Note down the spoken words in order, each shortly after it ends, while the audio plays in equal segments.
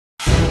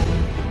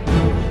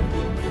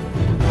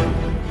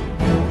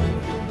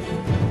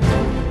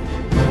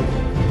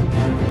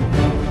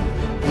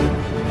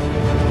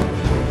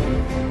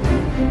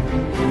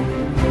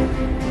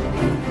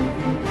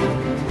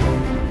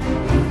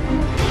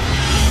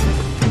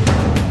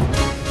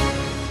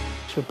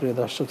সুপ্রিয়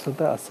দর্শক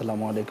শ্রোতা,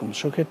 আসসালামু আলাইকুম।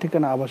 সুখের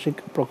ঠিকানা আবাসিক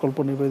প্রকল্প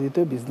নিবেদিত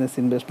বিজনেস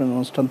ইনভেস্টমেন্ট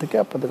অনুষ্ঠান থেকে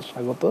আপনাদের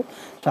স্বাগত।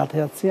 সাথে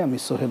আছি আমি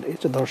সোহেল। এই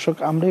যে দর্শক,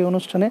 আমরা এই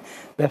অনুষ্ঠানে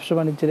ব্যবসা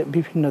বাণিজ্যের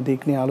বিভিন্ন দিক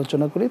নিয়ে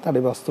আলোচনা করি।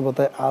 তারই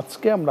বাস্তবতায়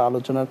আজকে আমরা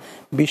আলোচনার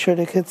বিষয়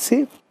রেখেছি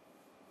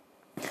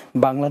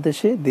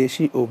বাংলাদেশে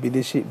দেশি ও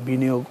বিদেশি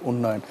বিনিয়োগ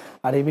উন্নয়ন।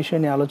 আর এই বিষয়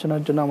নিয়ে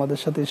আলোচনার জন্য আমাদের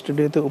সাথে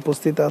স্টুডিওতে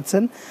উপস্থিত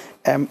আছেন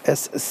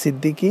MS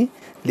সিদ্দিকী,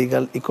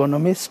 লিগ্যাল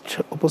ইকোনমিস্ট।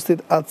 উপস্থিত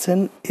আছেন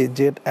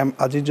AZM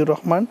আজিজুর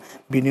রহমান,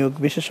 বিনিয়োগ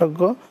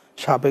বিশেষজ্ঞ,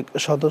 সাবেক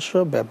সদস্য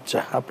ব্যবসা।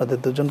 আপনাদের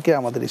দুজনকে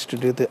আমাদের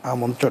স্টুডিওতে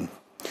আমন্ত্রণ।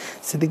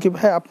 সিদ্দিকী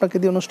ভাই, আপনাকে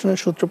দিয়ে অনুষ্ঠানের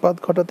সূত্রপাত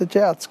ঘটাতে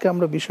চাই। আজকে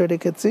আমরা বিষয়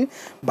রেখেছি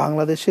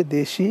বাংলাদেশে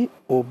দেশি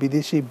ও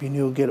বিদেশি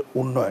বিনিয়োগের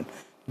উন্নয়ন।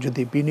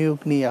 যদি বিনিয়োগ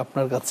নিয়ে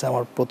আপনার কাছে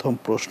আমার প্রথম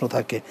প্রশ্ন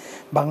থাকে,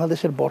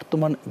 বাংলাদেশের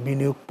বর্তমান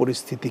বিনিয়োগ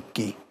পরিস্থিতি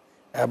কি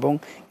এবং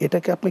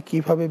এটাকে আপনি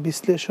কিভাবে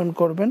বিশ্লেষণ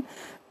করবেন?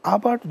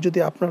 আবার যদি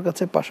আপনার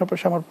কাছে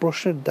পাশাপাশি আমার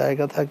প্রশ্নের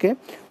জায়গা থাকে,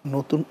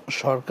 নতুন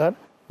সরকার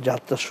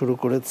যাত্রা শুরু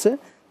করেছে,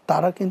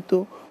 তারা কিন্তু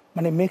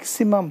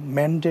ম্যাক্সিমাম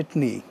ম্যান্ডেট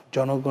নিয়ে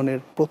জনগণের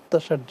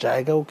প্রত্যাশার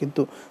জায়গাও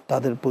কিন্তু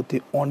তাদের প্রতি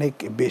অনেক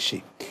বেশি।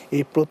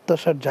 এই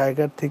প্রত্যাশার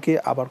জায়গার থেকে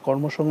আবার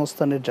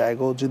কর্মসংস্থানের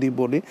জায়গাও যদি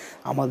বলি,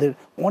 আমাদের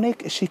অনেক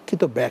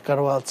শিক্ষিত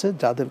বেকারও আছে,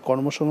 যাদের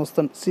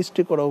কর্মসংস্থান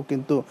সৃষ্টি করাও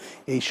কিন্তু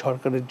এই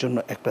সরকারের জন্য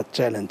একটা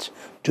চ্যালেঞ্জ।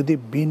 যদি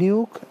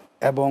বিনিয়োগ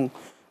এবং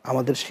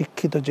আমাদের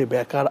শিক্ষিত যে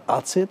বেকার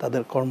আছে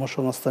তাদের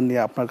কর্মসংস্থান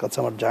নিয়ে আপনার কাছে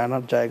আমার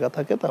জানার জায়গা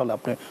থাকে, তাহলে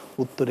আপনি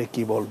উত্তরে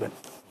কি বলবেন?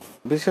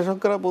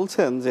 বিশেষজ্ঞরা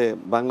বলছেন যে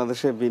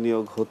বাংলাদেশে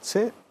বিনিয়োগ হচ্ছে,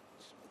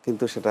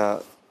 কিন্তু সেটা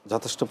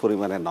যথেষ্ট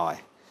পরিমাণে নয়।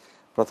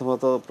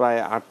 প্রথমত প্রায়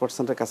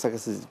 8%-এর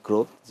কাছাকাছি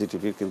গ্রোথ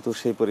জিডিপির, কিন্তু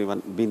সেই পরিমাণ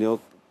বিনিয়োগ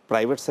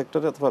প্রাইভেট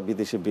সেক্টরে অথবা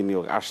বিদেশি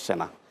বিনিয়োগ আসছে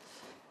না।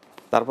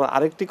 তারপর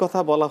আরেকটি কথা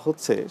বলা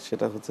হচ্ছে,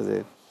 সেটা হচ্ছে যে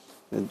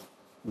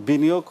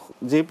বিনিয়োগ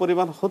যে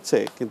পরিমাণ হচ্ছে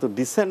কিন্তু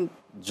ডিসেন্ট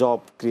জব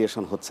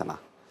ক্রিয়েশন হচ্ছে না।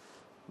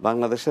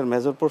 বাংলাদেশের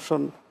মেজর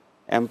পোর্শন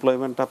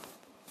এমপ্লয়মেন্টটা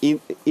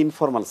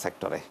ইনফর্মাল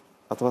সেক্টরে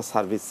অথবা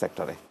সার্ভিস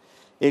সেক্টরে।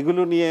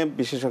 এগুলো নিয়ে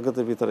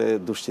বিশেষজ্ঞদের ভিতরে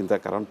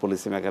দুশ্চিন্তার কারণ,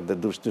 পলিসি মেকারদের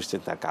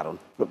দুশ্চিন্তার কারণ।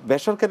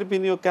 বেসরকারি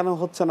বিনিয়োগ কেন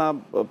হচ্ছে না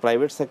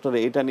প্রাইভেট সেক্টরে,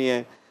 এটা নিয়ে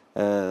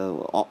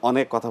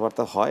অনেক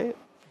কথাবার্তা হয়,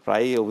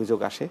 প্রায়ই অভিযোগ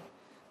আসে।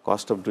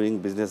 Cost of doing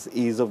business,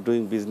 is of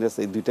doing business,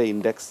 এই দুইটা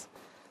ইন্ডেক্স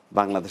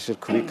বাংলাদেশের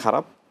খুবই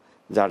খারাপ,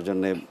 যার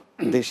জন্যে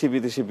দেশি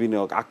বিদেশি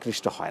বিনিয়োগ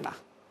আকৃষ্ট হয় না।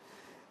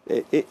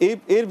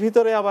 এর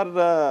ভিতরে আবার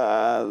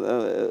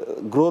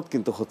গ্রোথ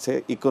কিন্তু হচ্ছে,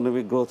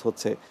 ইকোনমিক গ্রোথ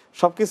হচ্ছে,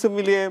 সব কিছু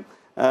মিলিয়ে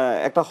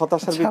একটা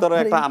হতাশার ভিতরে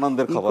একটা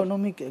আনন্দের খবর।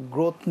 ইকোনমিক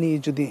গ্রোথ নিয়ে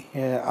যদি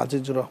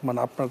আজিজুর রহমান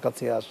আপনার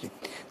কাছে আসি,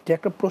 যে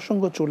একটা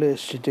প্রসঙ্গ চলে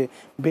এসছে যে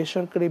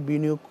বেসরকারি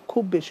বিনিয়োগ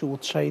খুব বেশি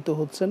উৎসাহিত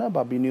হচ্ছে না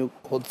বা বিনিয়োগ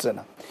হচ্ছে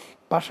না,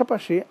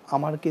 পাশাপাশি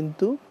আমার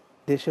কিন্তু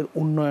দেশের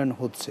উন্নয়ন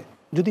হচ্ছে।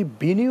 যদি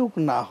বিনিয়োগ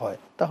না হয়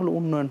তাহলে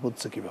উন্নয়ন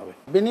হচ্ছে কিভাবে?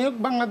 বিনিয়োগ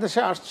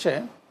বাংলাদেশে আসছে,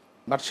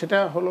 বাট সেটা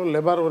হলো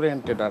লেবার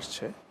ওরিয়েন্টেড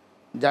আসছে,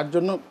 যার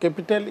জন্য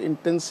ক্যাপিটাল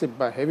ইন্টেন্সিভ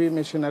বা হেভি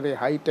মেশিনারি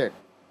হাইটেক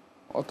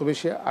অত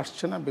বেশি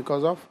আসছে না,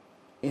 because of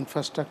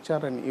infrastructure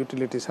and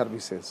utility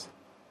services.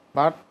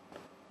 But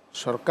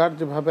সরকার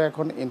যেভাবে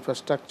এখন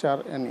infrastructure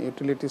and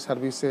utility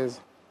services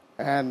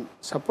and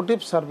supportive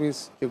service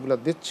যেগুলো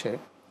দিচ্ছে,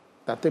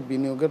 তাতে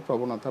বিনিয়োগের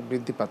প্রবণতা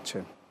বৃদ্ধি পাচ্ছে।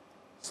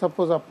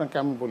 সাপোজ আপনাকে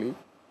আমি বলি,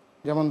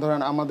 যেমন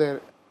ধরেন আমাদের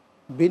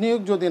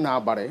বিনিয়োগ যদি না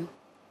বাড়ে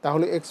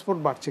তাহলে এক্সপোর্ট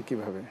বাড়ছে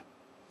কিভাবে?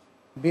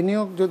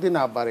 বিনিয়োগ যদি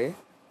না বাড়ে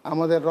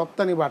আমাদের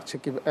রপ্তানি বাড়ছে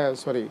কি,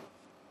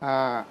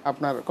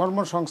 আপনার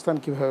কর্মসংস্থান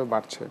কিভাবে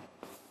বাড়ছে?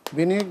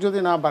 বিনিয়োগ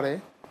যদি না বাড়ে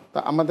তা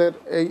আমাদের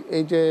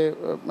এই যে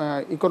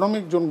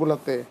ইকোনমিক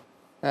জোনগুলোতে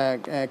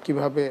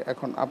কিভাবে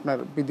এখন আপনার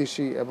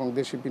বিদেশি এবং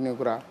দেশি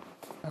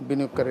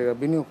বিনিয়োগকারীরা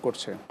বিনিয়োগ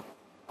করছে?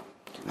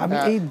 আমি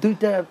এই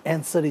দুইটা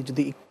অ্যান্সারই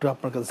যদি একটু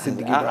আপনার কাছে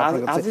সিদ্দিকী ভাই,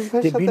 আপনার কাছে,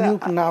 যে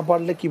বিনিয়োগ না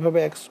বাড়লে কিভাবে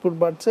এক্সপোর্ট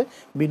বাড়ছে,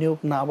 বিনিয়োগ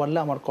না বাড়লে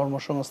আমার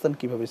কর্মসংস্থান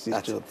কিভাবে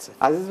সৃষ্টি হচ্ছে।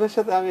 আজিজ ভাইয়ের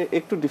সাথে আমি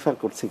একটু ডিফার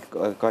করছি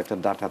কয়েকটা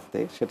ডাটাতে।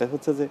 সেটা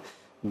হচ্ছে যে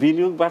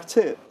বিনিয়োগ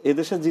বাড়ছে,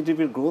 এদেশের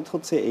জিডিপির গ্রোথ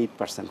হচ্ছে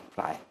 8%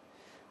 প্রায়,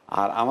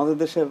 আর আমাদের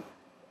দেশের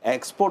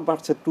এক্সপোর্ট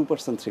বাড়ছে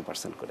 2%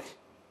 3% করে।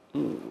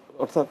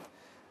 অর্থাৎ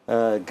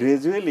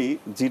গ্রাজুয়ালি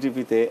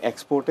জিডিপিতে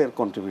এক্সপোর্টের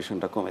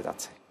কন্ট্রিবিউশনটা কমে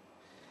যাচ্ছে।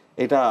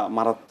 এটা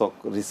মারাত্মক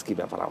রিস্কি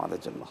ব্যাপার আমাদের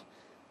জন্য।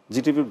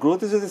 জিডিপির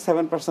গ্রোথে যদি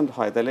 7%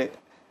 হয়, তাহলে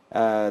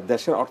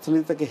দেশের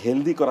অর্থনীতিটাকে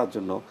হেলদি করার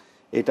জন্য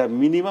এটা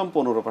মিনিমাম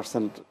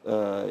 15%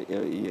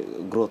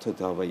 গ্রোথ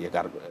হতে হবে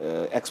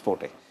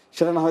এক্সপোর্টে,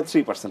 সেটা না হয়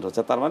 3%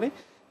 হচ্ছে। তার মানে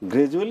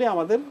গ্রাজুয়ালি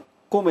আমাদের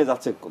কমে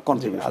যাচ্ছে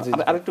কন্ট্রিবিউশন।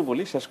 আরেকটু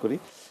বলি, শেষ করি।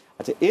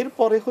 আচ্ছা,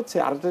 এরপরে হচ্ছে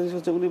আরেকটা জিনিস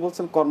হচ্ছে, উনি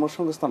বলছেন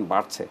কর্মসংস্থান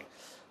বাড়ছে।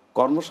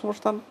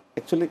 কর্মসংস্থান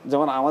অ্যাকচুয়ালি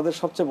যেমন আমাদের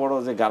সবচেয়ে বড়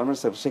যে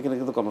গার্মেন্টস সেক্টর, সেখানে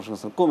কিন্তু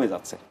কর্মসংস্থান কমে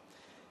যাচ্ছে,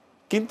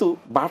 কিন্তু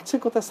বাড়ছে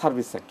কোথায়?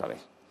 সার্ভিস সেক্টরে।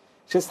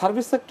 সেই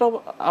সার্ভিস সেক্টর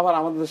আবার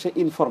আমাদের দেশে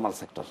ইনফর্মাল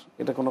সেক্টর,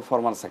 এটা কোনো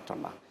ফর্মাল সেক্টর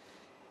না।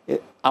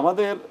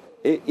 আমাদের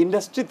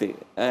ইন্ডাস্ট্রিতে,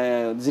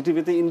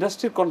 জিডিপিতে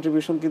ইন্ডাস্ট্রির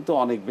কন্ট্রিবিউশন কিন্তু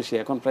অনেক বেশি,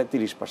 এখন প্রায়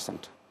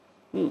 30%।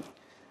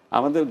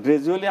 আমাদের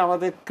গ্রাজুয়ালি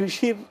আমাদের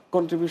কৃষির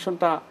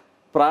কন্ট্রিবিউশনটা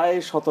প্রায়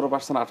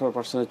 17%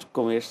 18%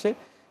 কমে এসছে,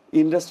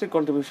 ইন্ডাস্ট্রির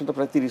কন্ট্রিবিউশনটা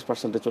প্রায়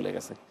 30%-এ চলে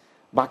গেছে,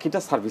 বাকিটা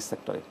সার্ভিস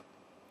সেক্টরে।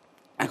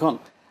 এখন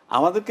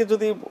আমাদেরকে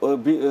যদি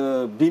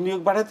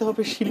বিনিয়োগ বাড়াতে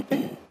হবে শিল্পে,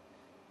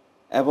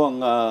 এবং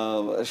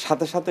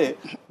সাথে সাথে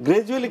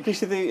গ্র্যাজুয়ালি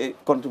কৃষিতে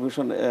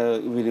কন্ট্রিবিউশন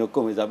বিনিয়োগ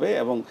কমে যাবে,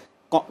 এবং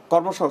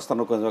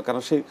কর্মসংস্থানও কমে যাবে,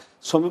 কারণ সেই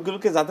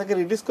শ্রমিকগুলোকে যাদেরকে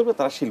রিলিজ করবে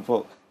তারা শিল্প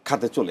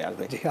খাতে চলে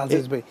আসবে।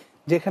 আজিজ ভাই,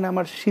 যেখানে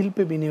আমার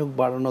শিল্পে বিনিয়োগ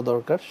বাড়ানো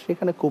দরকার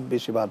সেখানে খুব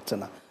বেশি বাড়ছে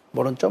না,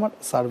 বরঞ্চ আমার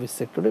সার্ভিস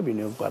সেক্টরে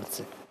বিনিয়োগ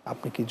বাড়ছে।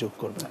 আপনি কি যোগ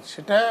করবেন?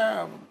 সেটা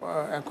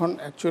এখন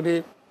অ্যাকচুয়ালি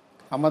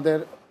আমাদের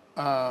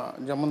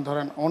যেমন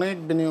ধরেন অনেক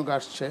বিনিয়োগ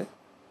আসছে,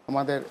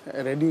 আমাদের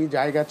রেডি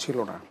জায়গা ছিল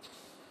না।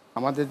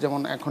 আমাদের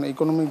যেমন এখন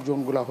ইকোনমিক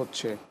জোনগুলো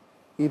হচ্ছে,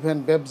 ইভেন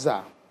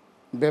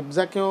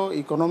বেবজাকেও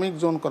ইকোনমিক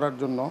জোন করার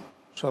জন্য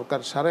সরকার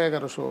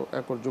 11,500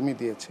 একর জমি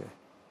দিয়েছে।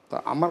 তো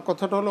আমার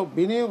কথাটা হলো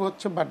বিনিয়োগ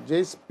হচ্ছে, বাট যে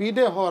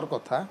স্পিডে হওয়ার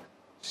কথা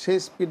সেই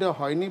স্পিডে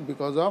হয়নি,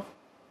 বিকজ অফ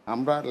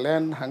আমরা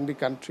ল্যান্ড হাংরি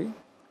কান্ট্রি।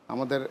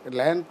 আমাদের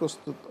ল্যান্ড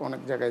প্রস্তুত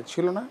অনেক জায়গায়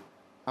ছিল না।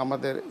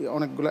 আমাদের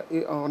অনেকগুলা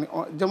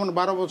যেমন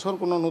 12 বছর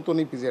কোনো নতুন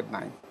ইপিজেড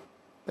নাই,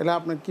 তাহলে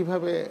আপনার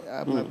কিভাবে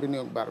আপনার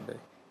বিনিয়োগ বাড়বে,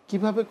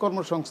 কিভাবে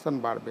কর্মসংস্থান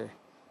বাড়বে?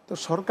 তো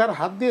সরকার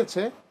হাত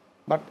দিয়েছে,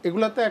 বাট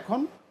এগুলাতে এখন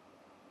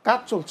কাজ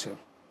চলছে।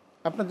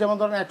 আপনার যেমন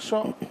ধরেন 100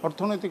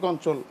 অর্থনৈতিক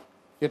অঞ্চল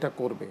যেটা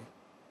করবে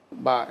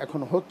বা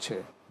এখন হচ্ছে,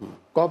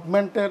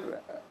 গভর্নমেন্টের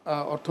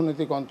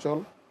অর্থনৈতিক অঞ্চল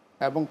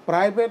এবং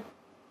প্রাইভেট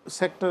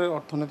সেক্টরের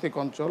অর্থনৈতিক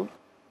অঞ্চল,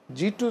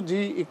 G2G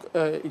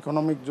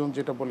ইকোনমিক জোন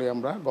যেটা বলি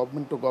আমরা,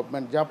 government to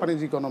government, Japanese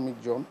economic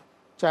zone,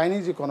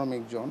 Chinese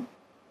economic zone,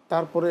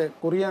 তারপরে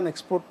Korean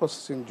export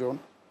processing zone,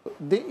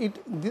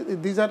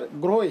 these are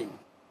growing.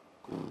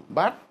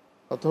 But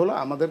কথা হলো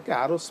আমাদেরকে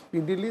আরও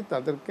স্পিডিলি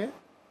তাদেরকে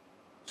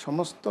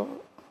সমস্ত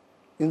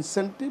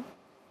ইনসেন্টিভ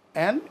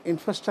অ্যান্ড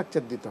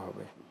ইনফ্রাস্ট্রাকচার দিতে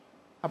হবে।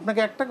 আপনাকে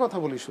একটা কথা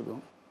বলি শুধু,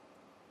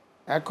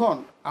 এখন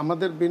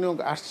আমাদের বিনিয়োগ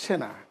আসছে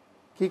না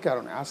কী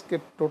কারণে? আজকে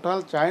টোটাল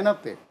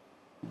চায়নাতে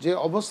যে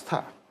অবস্থা,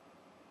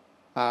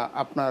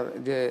 আপনার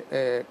যে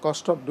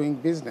কস্ট অফ ডুইং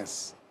বিজনেস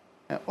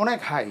অনেক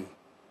হাই,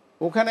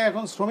 ওখানে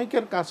এখন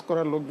শ্রমিকের কাজ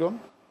করার লোকজন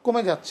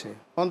কমে যাচ্ছে।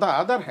 অন দ্য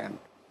আদার হ্যান্ড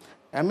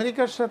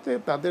আমেরিকার সাথে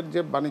তাদের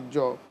যে বাণিজ্য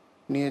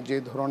নিয়ে যে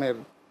ধরনের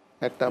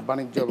একটা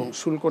বাণিজ্য এবং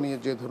শুল্ক নিয়ে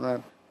যে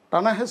ধরনের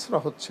টানাহেসরা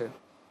হচ্ছে,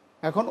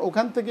 এখন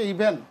ওখান থেকে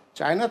ইভেন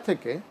চায়না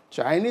থেকে,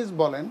 চাইনিজ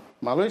বলেন,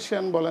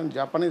 মালয়েশিয়ান বলেন,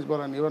 জাপানিজ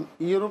বলেন, even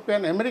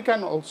European American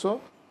also,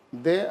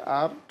 they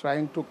are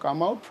trying to come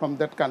out from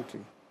that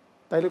country.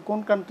 তাইলে কোন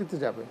কান্ট্রিতে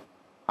যাবে?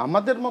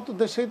 আমাদের মতো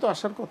দেশেই তো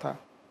আসার কথা।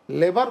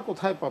 লেবার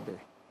কোথায় পাবে?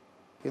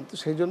 কিন্তু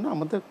সেই জন্য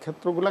আমাদের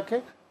ক্ষেত্রগুলোকে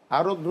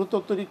আরও দ্রুত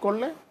তৈরি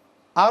করলে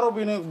আরও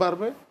বিনিয়োগ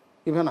বাড়বে,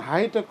 ইভেন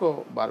হাইটেকও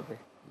বাড়বে।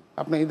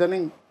 আপনি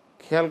ইদানিং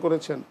খেয়াল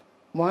করেছেন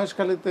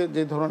মহেশখালীতে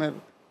যে ধরনের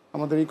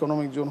আমাদের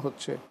ইকোনমিক জোন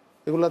হচ্ছে,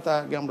 এগুলো তা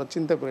আগে আমরা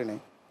চিন্তা করি নাই।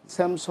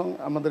 স্যামসাং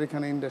আমাদের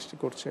এখানে ইন্ডাস্ট্রি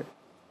করছে।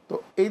 তো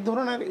এই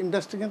ধরনের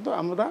ইন্ডাস্ট্রি কিন্তু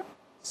আমরা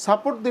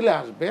সাপোর্ট দিলে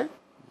আসবে।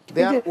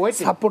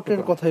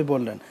 সাপোর্টের কথাই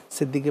বললেন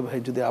সিদ্দিকী ভাই,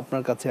 যদি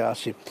আপনার কাছে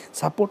আসি,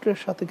 সাপোর্টের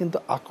সাথে কিন্তু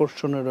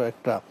আকর্ষণেরও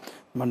একটা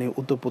মানে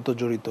উতপ্রোত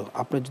জড়িত।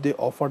 আপনি যদি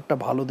অফারটা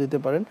ভালো দিতে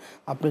পারেন,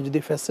 আপনি যদি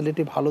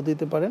ফ্যাসিলিটি ভালো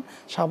দিতে পারেন,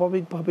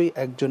 স্বাভাবিকভাবেই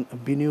একজন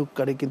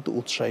বিনিয়োগকারী কিন্তু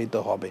উৎসাহিত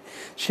হবে।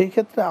 সেই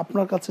ক্ষেত্রে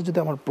আপনার কাছে যদি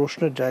আমার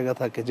প্রশ্নের জায়গা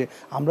থাকে যে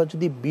আমরা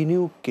যদি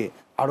বিনিয়োগকে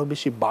আরও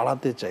বেশি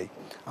বাড়াতে চাই,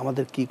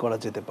 আমাদের কি করা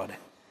যেতে পারে?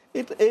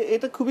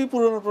 এটা খুবই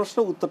পুরনো প্রশ্ন,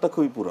 উত্তরটা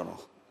খুবই পুরনো।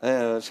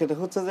 সেটা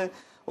হচ্ছে যে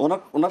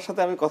ওনার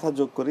সাথে আমি কথা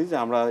যোগ করি যে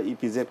আমরা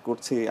ইপিজেড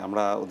করছি,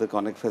 আমরা ওদেরকে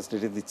অনেক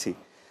ফ্যাসিলিটি দিচ্ছি।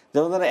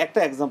 যেমন ধরেন একটা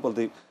এক্সাম্পল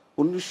দিই,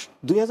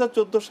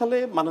 2014 সালে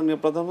মাননীয়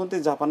প্রধানমন্ত্রী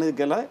জাপানে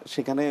গেলায়,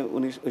 সেখানে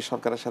উনি ওই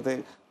সরকারের সাথে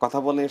কথা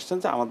বলে এসছেন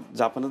যে আমাদের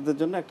জাপানিদের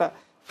জন্য একটা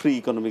ফ্রি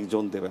ইকোনমিক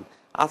জোন দেবেন।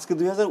 আজকে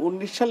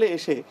 2019 সালে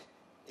এসে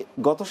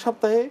গত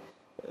সপ্তাহে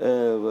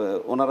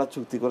ওনারা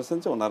চুক্তি করেছেন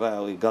যে ওনারা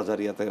ওই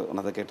গাজারিয়াতে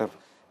ওনাদেরকে একটা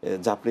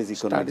জাপানিজ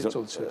ইকোনমিক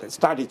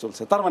স্টাডি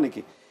চলছে। তার মানে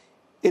কি,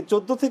 এই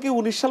 14 থেকে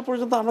 19 সাল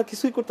পর্যন্ত আমরা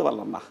কিছুই করতে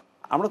পারলাম না,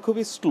 আমরা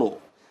খুবই স্লো।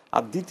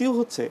 আর দ্বিতীয়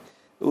হচ্ছে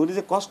উনি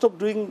যে কস্ট অফ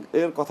ডুইং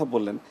এর কথা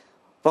বললেন,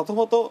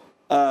 প্রথমত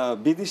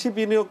বিদেশি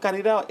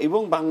বিনিয়োগকারীরা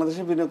এবং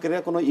বাংলাদেশের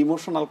বিনিয়োগকারীরা কোনো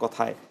ইমোশনাল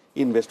কথায়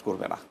ইনভেস্ট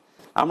করবে না।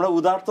 আমরা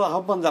উদারত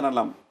আহ্বান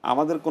জানালাম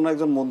আমাদের কোনো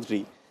একজন মন্ত্রী,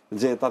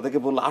 যে তাদেরকে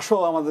বললো আসো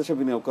আমাদের দেশে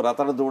বিনিয়োগ করা,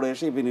 তারা দৌড়ে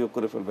এসে বিনিয়োগ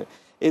করে ফেলবে,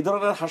 এই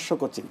ধরনের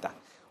হাস্যকর চিন্তা।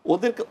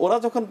 ওরা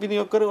যখন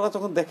বিনিয়োগ করে, ওরা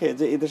যখন দেখে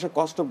যে এই দেশে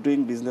কস্ট অফ ডুইং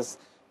বিজনেস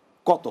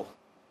কত,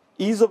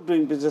 ইজ অফ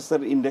ডুইং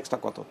বিজনেসের ইন্ডেক্সটা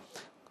কত।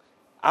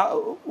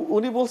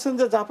 উনি বলছেন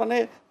যে জাপানে,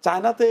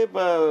 চায়নাতে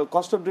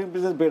কস্ট অফ ডুইং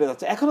বিজনেস বেড়ে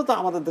যাচ্ছে, এখনও তো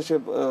আমাদের দেশে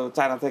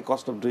চায়নাতে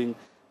cost of doing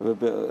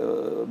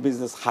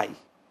business high,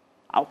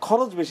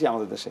 খরচ বেশি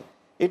আমাদের দেশে।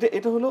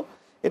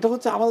 এটা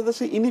হচ্ছে আমাদের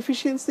দেশে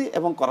ইনএফিসিয়েন্সি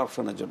এবং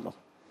করাপশনের জন্য।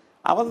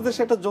 আমাদের দেশে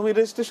একটা জমি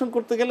রেজিস্ট্রেশন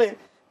করতে গেলে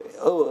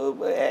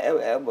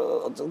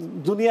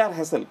দুনিয়ার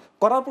হ্যাসেল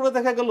করার পরে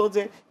দেখা গেল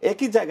যে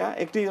একই জায়গা,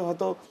 একটি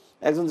হয়তো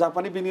একজন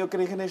জাপানি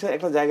বিনিয়োগকারী এখানে এসে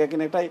একটা জায়গা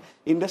কিনে একটা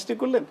ইন্ডাস্ট্রি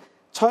করলেন,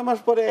 6 মাস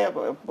পরে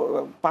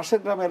পাশের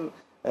গ্রামের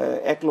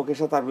এক লোক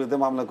এসে তার বিরুদ্ধে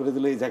মামলা করে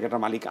দিল, এই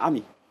জায়গাটার মালিক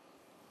আমি,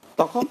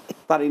 তখন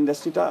তার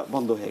ইন্ডাস্ট্রিটা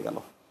বন্ধ হয়ে গেল।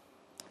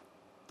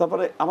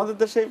 তারপরে আমাদের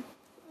দেশে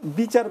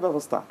বিচার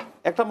ব্যবস্থা,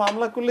 একটা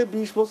মামলা করলে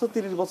 20 বছর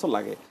 30 বছর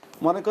লাগে।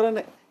 মনে করেন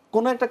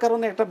কোনো একটা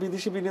কারণে একটা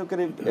বিদেশি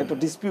বিনিয়োগকারী একটা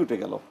ডিসপিউটে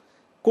গেল,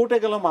 কোর্টে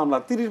গেল মামলা,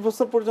 30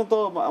 বছর পর্যন্ত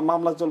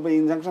মামলা চলবে,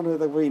 ইনজাংশন হয়ে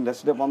থাকবে,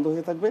 ইন্ডাস্ট্রিটা বন্ধ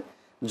হয়ে থাকবে,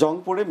 জং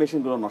পড়ে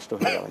মেশিনগুলো নষ্ট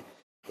হয়ে যাবে।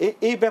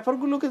 এই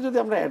ব্যাপারগুলোকে যদি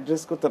আমরা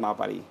অ্যাড্রেস করতে না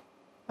পারি,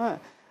 হ্যাঁ,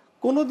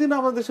 কোনোদিন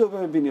আমাদের দেশে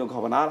ওইভাবে বিনিয়োগ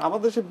হবে না। আর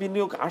আমাদের দেশে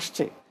বিনিয়োগ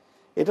আসছে,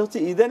 এটা হচ্ছে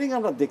ইদানিং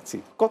আমরা দেখছি।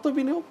 কত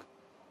বিনিয়োগ?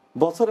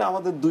 বছরে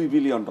আমাদের $2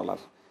 বিলিয়ন।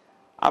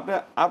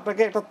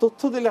 আপনাকে একটা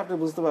তথ্য দিলে আপনি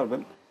বুঝতে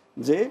পারবেন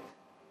যে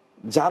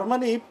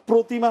জার্মানি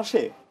প্রতি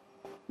মাসে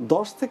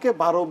 10 থেকে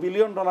 12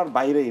 বিলিয়ন ডলার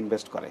বাইরে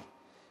ইনভেস্ট করে।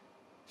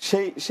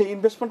 সেই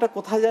ইনভেস্টমেন্টটা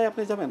কোথায় যায়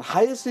আপনি জানেন?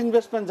 হাইয়েস্ট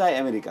ইনভেস্টমেন্ট যায়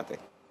আমেরিকাতে,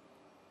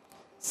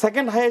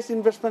 সেকেন্ড হাইয়েস্ট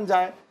ইনভেস্টমেন্ট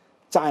যায়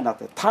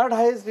চায়নাতে, থার্ড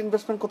হাইয়েস্ট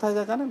ইনভেস্টমেন্ট কোথায়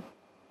যায় জানেন?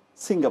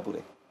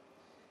 সিঙ্গাপুরে।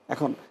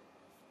 এখন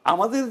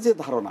আমাদের যে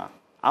ধারণা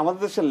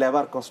আমাদের দেশে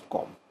লেবার কস্ট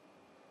কম,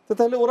 তো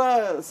তাহলে ওরা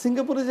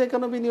সিঙ্গাপুরে যে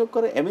কেন বিনিয়োগ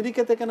করে,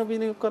 আমেরিকাতে কেন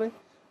বিনিয়োগ করে?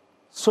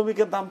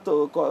 শ্রমিকের দাম তো,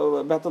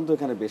 বেতন তো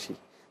এখানে বেশি।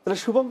 তাহলে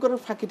শুভঙ্করের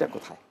ফাঁকিটা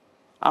কোথায়?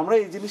 আমরা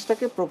এই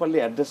জিনিসটাকে প্রপারলি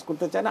অ্যাড্রেস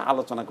করতে চাই না,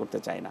 আলোচনা করতে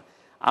চাই না।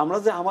 আমরা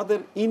যে আমাদের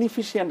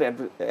ইনএফিশিয়েন্ট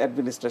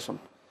অ্যাডমিনিস্ট্রেশন,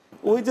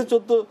 ওই যে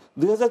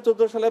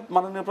 2014 সালে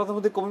মাননীয়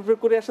প্রধানমন্ত্রী কমিটমেন্ট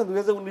করে আসেন,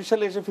 2019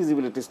 সালে এসে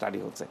ফিজিবিলিটি স্টাডি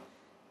হচ্ছে।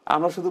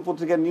 আমরা শুধু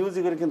পত্রিকার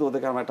নিউজই করে কিন্তু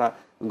ওদেরকে আমরা একটা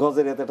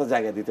গজের এতে একটা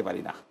জায়গা দিতে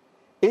পারি না।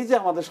 এই যে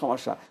আমাদের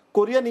সমস্যা।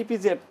 কোরিয়ান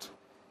ইপিজেট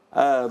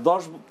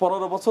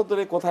 10-15 বছর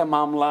ধরে কোথায়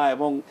মামলা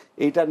এবং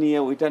এইটা নিয়ে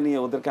ওইটা নিয়ে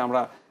ওদেরকে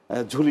আমরা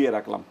ঝুলিয়ে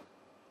রাখলাম,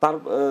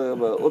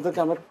 ওদেরকে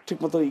আমরা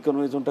ঠিকমতো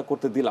ইকোনমি জোনটা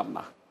করতে দিলাম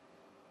না।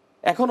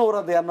 এখনও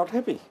ওরা দে আর নট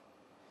হ্যাপি।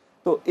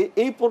 তো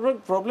এই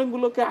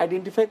প্রবলেমগুলোকে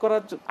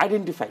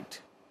আইডেন্টিফাইড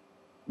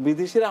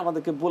বিদেশিরা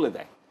আমাদেরকে বলে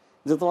দেয়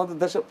যে তোমাদের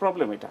দেশের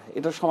প্রবলেম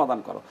এটা সমাধান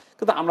করো,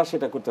 কিন্তু আমরা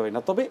সেটা করতে পারি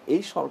না। তবে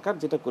এই সরকার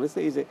যেটা করেছে,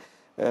 এই যে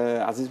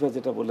আজিজ ভাই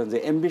যেটা বললেন যে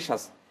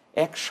অ্যাম্বিশাস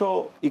 100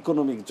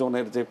 ইকোনমিক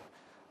জোনের যে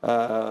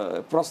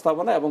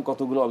প্রস্তাবনা এবং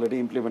কতগুলো অলরেডি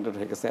ইমপ্লিমেন্টেড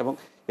হয়ে গেছে, এবং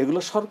এগুলো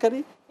সরকারি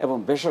এবং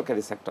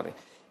বেসরকারি সেক্টরে।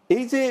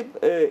 এই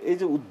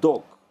যে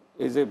উদ্যোগ,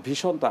 এই যে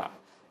ভীষণটা,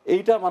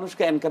 এইটা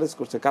মানুষকে এনকারেজ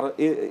করছে। কারণ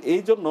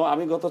এই জন্য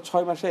আমি গত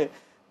 6 মাসে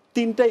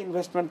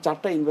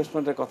 4টা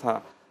ইনভেস্টমেন্টের কথা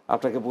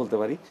আপনাকে বলতে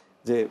পারি।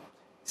 যে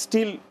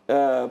স্টিল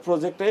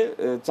প্রজেক্টে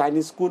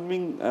চাইনিজ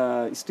কুনমিং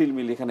স্টিল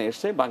মিল এখানে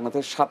এসছে,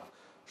 বাংলাদেশ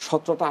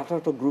 17টা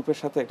 18টা গ্রুপের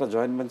সাথে একটা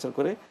জয়েন্ট ভেঞ্চার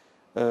করে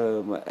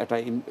এটা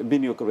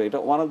বিনিয়োগ করবে। এটা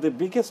one of the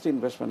biggest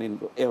investment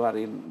ever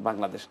in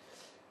Bangladesh.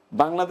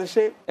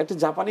 বাংলাদেশে একটা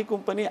জাপানি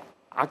কোম্পানি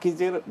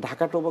আকিজের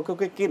ঢাকা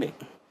টোবাকোকে কিনে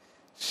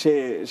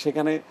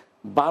সেখানে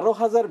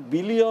 12,000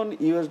 বিলিয়ন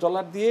US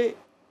ডলার দিয়ে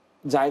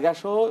জায়গা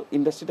সহ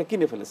ইন্ডাস্ট্রিটা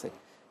কিনে ফেলেছে।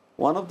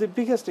 One of the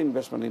biggest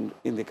investment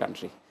in the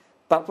country.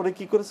 তারপরে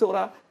কি করেছে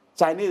ওরা,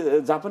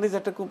 জাপানিজ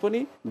একটা কোম্পানি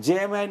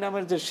JMI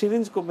নামের যে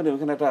সিরিঞ্জ কোম্পানি,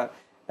 ওখানে একটা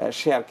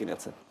শেয়ার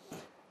কিনেছে।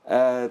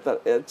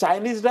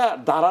 চাইনিজরা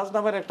দারাজ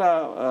নামের একটা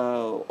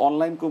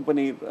অনলাইন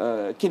কোম্পানি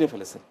কিনে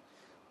ফেলেছে।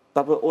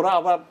 তারপর ওরা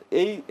আবার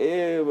এই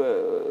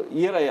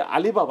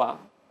আলিবাবা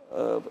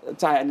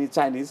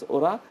চাইনিজ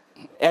ওরা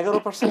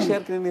 11%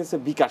 শেয়ার কিনে নিয়েছে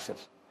বিকাশের।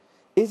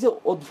 এই যে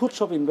অদ্ভুত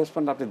সব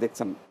ইনভেস্টমেন্ট আপনি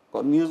দেখছেন,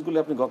 নিউজগুলো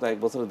আপনি গত 1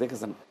 বছরে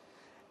দেখেছেন,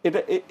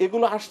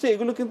 এগুলো আসছে।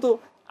 এগুলো কিন্তু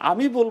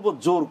আমি বলবো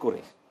জোর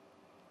করে,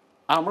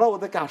 আমরা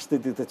ওদেরকে আসতে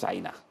দিতে চাই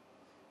না,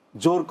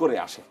 জোর করে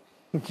আসে।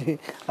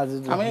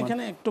 আমি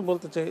এখানে একটু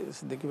বলতে চাই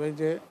সিদ্দিকী ভাই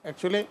যে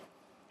অ্যাকচুয়ালি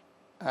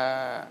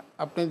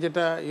আপনি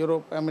যেটা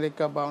ইউরোপ,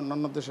 আমেরিকা বা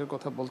অন্যান্য দেশের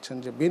কথা বলছেন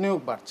যে বিনিয়োগ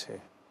বাড়ছে,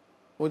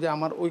 ওই যে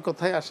আমার ওই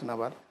কথাই আসেন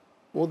আবার,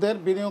 ওদের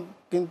বিনিয়োগ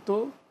কিন্তু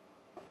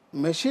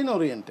মেশিন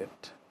ওরিয়েন্টেড,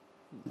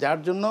 যার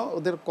জন্য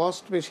ওদের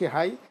কস্ট বেশি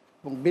হাই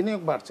এবং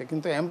বিনিয়োগ বাড়ছে,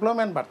 কিন্তু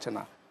এমপ্লয়মেন্ট বাড়ছে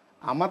না।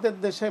 আমাদের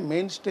দেশে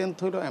মেইন স্ট্রেংথ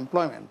হইল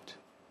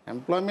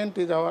employment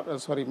is our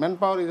man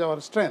power is our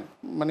strength,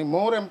 মানে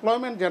মোর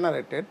এমপ্লয়মেন্ট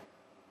জেনারেটেড।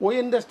 ওই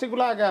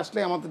ইন্ডাস্ট্রিগুলো আগে আসলে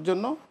আমাদের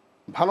জন্য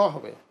ভালো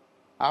হবে।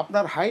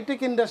 আপনার হাইটেক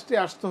ইন্ডাস্ট্রি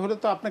আসতে হলে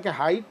তো আপনাকে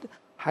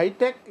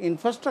হাইটেক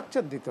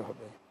ইনফ্রাস্ট্রাকচার দিতে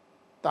হবে,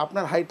 তো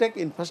আপনার হাইটেক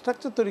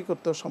ইনফ্রাস্ট্রাকচার তৈরি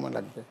করতেও সময়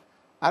লাগবে।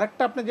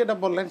 আরেকটা আপনি যেটা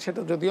বললেন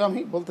সেটা যদিও আমি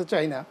বলতে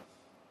চাই না,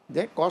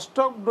 যে কস্ট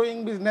অফ ডুইং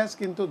বিজনেস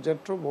কিন্তু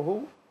জেট্রো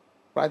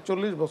প্রায়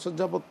 40 বছর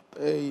যাবৎ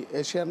এই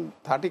এশিয়ান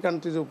 30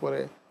 কান্ট্রিজের উপরে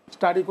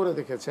স্টাডি করে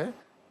দেখেছে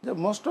যে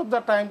মোস্ট অফ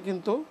দ্য টাইম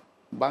কিন্তু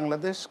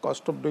বাংলাদেশ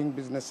কস্ট অফ ডুইং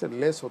বিজনেসের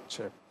লেস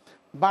হচ্ছে।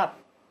 বাট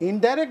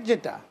ইনডাইরেক্ট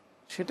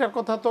সেটার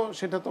কথা তো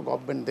সেটা তো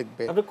গভর্নমেন্ট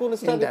দেখবে। আপনি কোন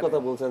স্টাডির কথা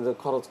বলছেন যে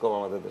খরচ কম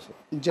আমাদের দেশে?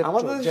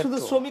 আমাদের দেশে শুধু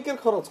শ্রমিকের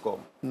খরচ কম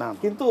না,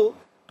 কিন্তু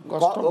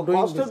কস্ট অফ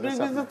ডুইং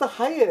বিজনেস তো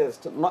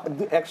হাইয়েস্ট।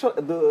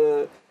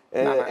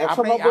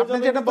 190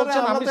 যেটা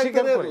বলছেন আমি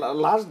স্বীকার করি,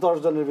 লাস্ট 10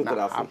 জনের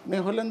ভিতরে আছে। আপনি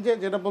হলেন যে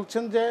যেটা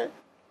বলছেন যে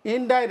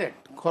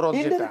ইনডাইরেক্ট খরচ,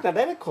 যেটা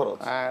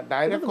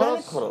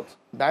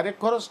ডাইরেক্ট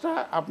খরচটা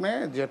আপনি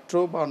জেট্রো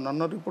বা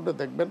অন্যান্য রিপোর্টে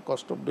দেখবেন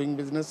কস্ট অফ ডুইং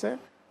বিজনেসে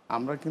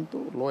আমরা কিন্তু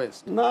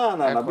লোয়েস্ট। না,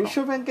 বিশ্ব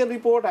ব্যাংকের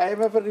রিপোর্ট,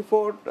 IMF এর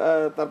রিপোর্ট,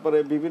 তারপরে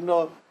বিভিন্ন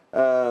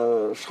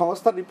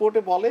সংস্থার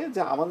রিপোর্টে বলে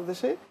যে আমাদের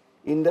দেশে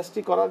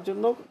ইন্ডাস্ট্রি করার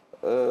জন্য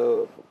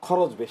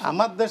খরচ বেশি।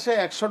 আমার দেশে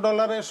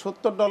 $100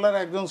 $70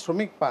 একজন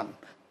শ্রমিক পান।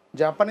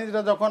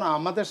 জাপানিজরা যখন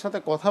আমাদের সাথে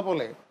কথা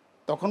বলে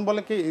তখন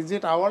বলে কি is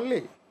it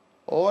hourly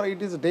or it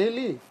is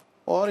daily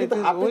or it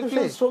is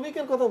weekly?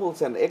 শ্রমিকের কথা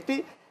বলছেন।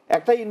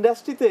 একটা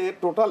ইন্ডাস্ট্রিতে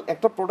টোটাল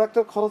একটা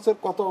প্রোডাক্টের খরচের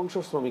কত অংশ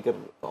শ্রমিকের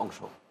অংশ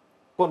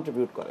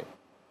কন্ট্রিবিউট করে?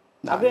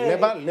 না,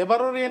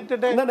 লেবার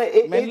ওরিয়েন্টেড না না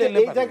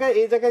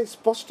এই জায়গায়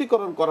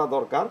স্পষ্টীকরণ করা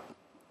দরকার।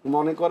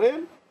 মনে করেন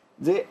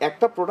যে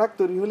একটা প্রোডাক্ট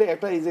তৈরি হলে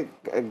একটা এই যে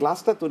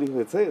গ্লাসটা তৈরি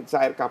হয়েছে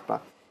চায়ের কাপটা,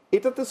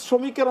 এটাতে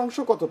শ্রমিকের অংশ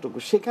কতটুকু,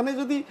 সেখানে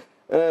যদি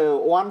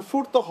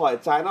 1/4 তো হয়,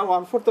 চায়নার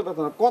 1/4 তো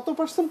বেতন, কত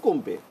পার্সেন্ট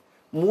কমবে?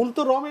 মূল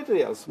তো র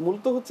মেটেরিয়ালস, মূল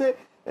তো হচ্ছে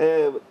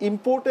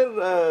ইম্পোর্টের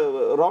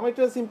র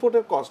মেটেরিয়ালস,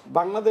 ইম্পোর্টের কস্ট।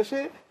 বাংলাদেশে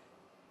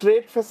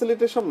ট্রেড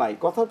ফ্যাসিলিটেশন নাই,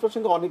 কথার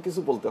প্রসঙ্গে অনেক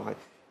কিছু বলতে হয়।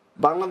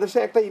 বাংলাদেশে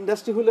একটা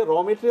ইন্ডাস্ট্রি হলে র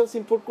মেটেরিয়ালস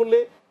ইম্পোর্ট করলে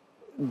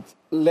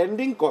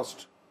ল্যান্ডিং কস্ট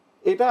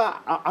এটা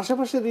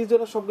আশেপাশের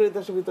রিজনের সবগুলো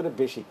দেশের ভিতরে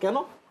বেশি। কেন?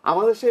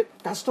 আমাদের দেশে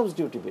কাস্টমস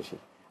ডিউটি বেশি,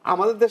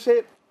 আমাদের দেশে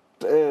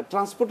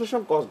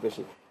ট্রান্সপোর্টেশন কস্ট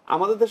বেশি,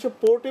 আমাদের দেশে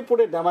পোর্টে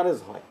পোর্টে ড্যামারেজ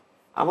হয়,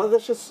 আমাদের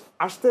দেশে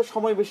আসতে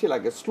সময় বেশি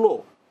লাগে, স্লো।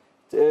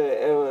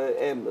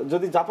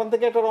 যদি জাপান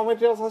থেকে একটা র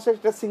মেটেরিয়ালস আসে,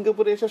 সেটা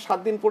সিঙ্গাপুরে এসে 7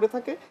 দিন পড়ে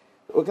থাকে,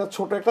 ওইখানে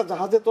ছোট একটা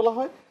জাহাজে তোলা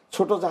হয়,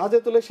 ছোট জাহাজে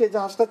তুলে সেই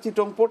জাহাজটা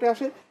চিটং পোর্টে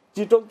আসে,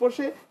 চিটং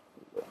পোর্টে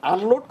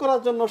আনলোড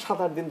করার জন্য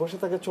 7-8 দিন বসে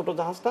থাকে ছোট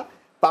জাহাজটা,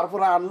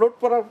 তারপরে আনলোড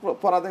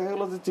পরা দেখা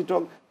গেলো যে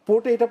চিটং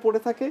পোর্টে এটা পড়ে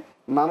থাকে,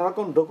 নানা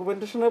রকম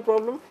ডকুমেন্টেশনের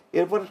প্রবলেম,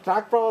 এরপরে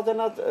ট্রাক পাওয়া যায়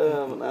না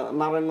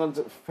নারায়ণগঞ্জ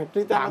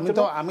ফ্যাক্টরিতে।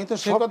 আমি তো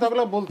সেই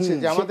কথাগুলো বলছি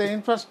যে আমাদের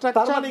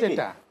ইনফ্রাস্ট্রাকচার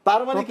যেটা,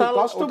 তার মানে কি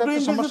কস্ট অফ ডুইং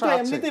বিজনেস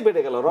এমনিতেই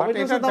বেড়ে গেল, র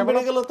মেটেরিয়ালসের দাম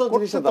বেড়ে গেল, তো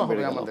জিনিসের দাম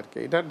বেড়ে গেল। আমাদেরকে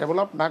এটা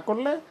ডেভেলপ না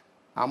করলে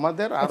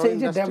আমাদের আরো এই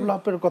যে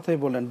ডেভেলপের কথাই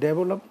বলেন,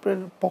 ডেভেলপের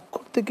পক্ষ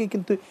থেকে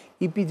কিন্তু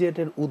ইপিজেড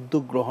এর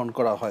উদ্যোগ গ্রহণ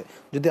করা হয়।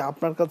 যদি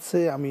আপনার কাছে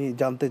আমি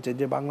জানতে চাই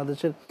যে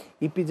বাংলাদেশের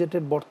ইপিজেড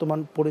এর বর্তমান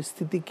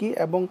পরিস্থিতি কি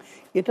এবং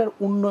এটার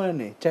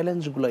উন্নয়নে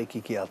চ্যালেঞ্জগুলাই কি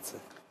কি আছে?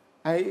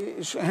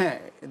 হ্যাঁ,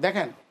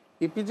 দেখেন,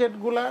 ইপিজেড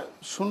গুলা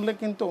শুনলে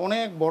কিন্তু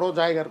অনেক বড়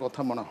জায়গার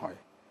কথা মনে হয়।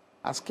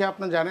 আজকে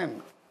আপনি জানেন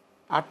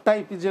 8টা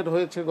ইপিজেড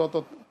হয়েছে গত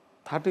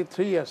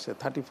 33 ইয়ার্সে,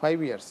 35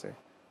 ইয়ার্সে,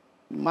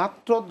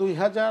 মাত্র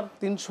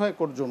 2300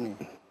 একর জমি।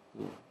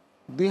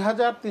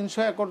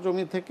 2300 একর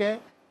জমি থেকে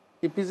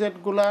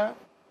ইপিজেডগুলা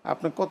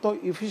আপনি কত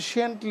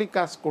ইফিশিয়েন্টলি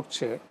কাজ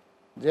করছে,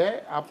 যে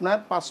আপনার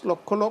 5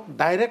 লক্ষ লোক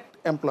ডাইরেক্ট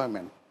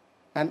এমপ্লয়মেন্ট,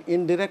 অ্যান্ড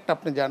ইনডিরেক্ট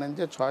আপনি জানেন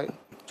যে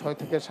 6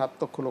 থেকে 7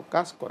 লক্ষ লোক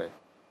কাজ করে।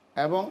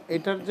 এবং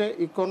এটার যে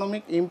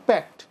economic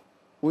impact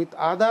with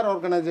other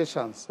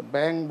organisations,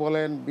 bank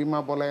বলেন, বিমা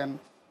বলেন,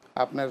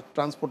 আপনার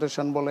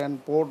ট্রান্সপোর্টেশন বলেন,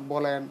 পোর্ট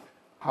বলেন,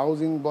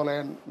 হাউজিং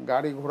বলেন,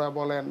 গাড়ি ঘোড়া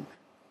বলেন,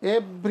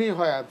 এভরি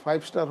হোয়ার,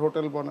 5 স্টার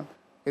হোটেল বলেন,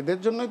 এদের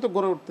জন্যই তো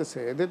গড়ে উঠতেছে,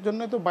 এদের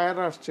জন্যই তো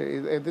বায়াররা আসছে,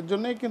 এদের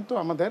জন্যই কিন্তু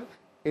আমাদের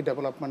এই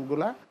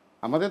ডেভেলপমেন্টগুলা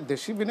আমাদের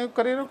দেশি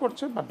বিনিয়োগকারীরাও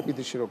করছে, বাট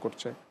বিদেশিরও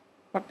করছে।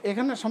 বাট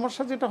এখানে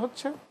সমস্যা যেটা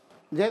হচ্ছে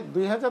যে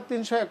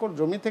 2300 একর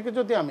জমি থেকে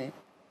যদি আমি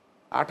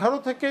 18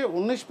 থেকে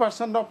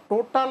 19% অফ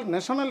টোটাল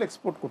ন্যাশনাল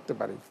এক্সপোর্ট করতে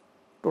পারি,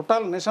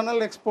 টোটাল ন্যাশনাল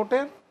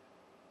এক্সপোর্টের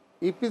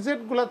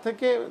ইপিজেডগুলো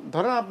থেকে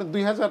ধরেন আপনি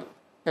 2000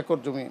 একর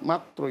জমি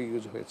মাত্র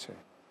ইউজ হয়েছে,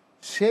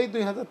 সেই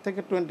 2000 থেকে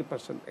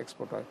 20%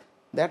 এক্সপোর্ট হয়।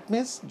 দ্যাট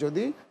মিনস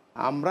যদি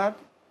আমরা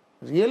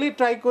রিয়েলি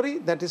ট্রাই করি,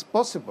 দ্যাট ইজ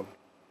পসিবল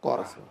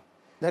করা,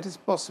 দ্যাট ইজ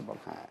পসিবল।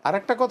 আর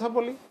একটা কথা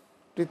বলি,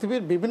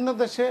 পৃথিবীর বিভিন্ন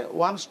দেশে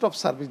ওয়ান স্টপ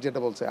সার্ভিস যেটা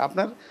বলছে,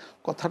 আপনার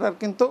কথাটার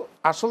কিন্তু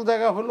আসল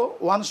জায়গা হলো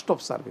ওয়ান স্টপ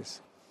সার্ভিস।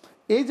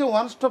 এই যে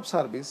ওয়ান স্টপ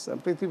সার্ভিস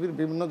পৃথিবীর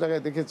বিভিন্ন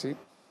জায়গায় দেখেছি,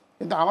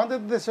 কিন্তু আমাদের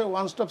দেশে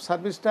ওয়ান স্টপ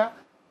সার্ভিসটা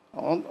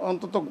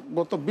অন্তত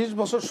গত 20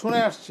 বছর শুনে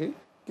আসছি,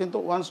 কিন্তু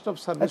ওয়ান স্টপ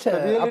সার্ভিসটা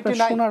রিয়েলিটি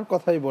নাই। শোনার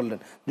কথাই বললেন,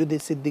 যদি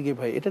সিদ্দিকী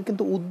ভাই, এটার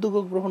কিন্তু উদ্যোগ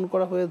গ্রহণ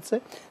করা হয়েছে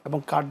এবং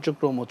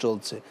কার্যক্রমও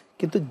চলছে,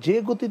 কিন্তু যে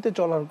গতিতে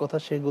চলার কথা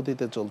সেই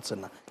গতিতে চলছে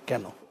না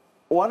কেন?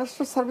 ওয়ান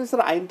স্টপ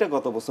সার্ভিসের আইনটা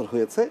গত বছর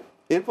হয়েছে,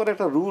 এরপর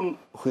একটা রুল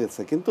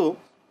হয়েছে, কিন্তু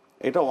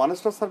এটা ওয়ান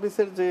স্টপ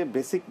সার্ভিসের যে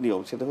বেসিক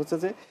নিয়ম সেটা হচ্ছে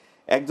যে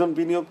একজন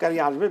বিনিয়োগকারী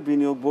আসবে,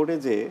 বিনিয়োগ বোর্ডে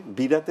যে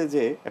বিরাতে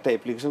যে একটা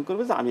অ্যাপ্লিকেশন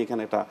করবে যে আমি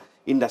এখানে একটা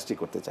ইন্ডাস্ট্রি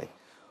করতে চাই।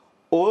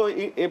 ও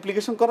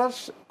অ্যাপ্লিকেশন করার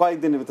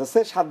কয়েকদিনের ভিতরে,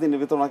 7 দিনের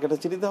ভিতরে ওনাকে একটা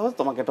চিঠি দেওয়া হলো,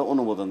 তোমাকে একটা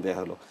অনুমোদন দেওয়া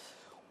হলো।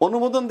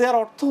 অনুমোদন দেওয়ার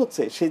অর্থ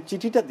হচ্ছে সেই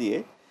চিঠিটা দিয়ে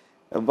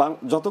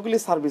যতগুলি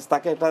সার্ভিস,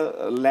 তাকে একটা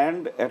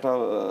ল্যান্ড, একটা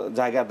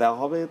জায়গা দেওয়া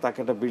হবে, তাকে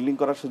একটা বিল্ডিং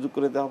করার সুযোগ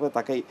করে দেওয়া হবে,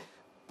 তাকে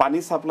পানি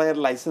সাপ্লাইয়ের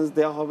লাইসেন্স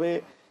দেওয়া হবে,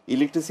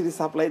 ইলেকট্রিসিটি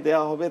সাপ্লাই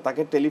দেওয়া হবে,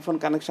 তাকে টেলিফোন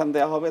কানেকশন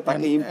দেওয়া হবে,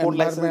 তাকে ইম্পোর্ট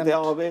লাইসেন্স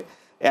দেওয়া হবে,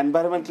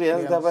 এনভায়রনমেন্ট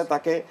লাইসেন্স দেওয়া হবে,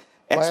 তাকে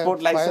এক্সপোর্ট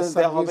লাইসেন্স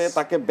দেওয়া হবে,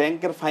 তাকে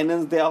ব্যাংকের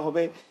ফাইন্যান্স দেওয়া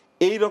হবে।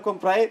 এই রকম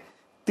প্রায়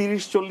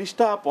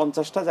 30-40টা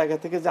 50টা জায়গা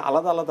থেকে যে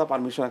আলাদা আলাদা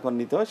পারমিশন এখন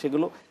নিতে হয়,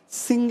 সেগুলো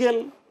সিঙ্গেল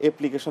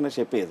অ্যাপ্লিকেশনে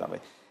সে পেয়ে যাবে।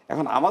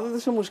 এখন আমাদের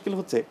দেশে মুশকিল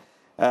হচ্ছে,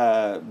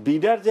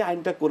 বিডার যে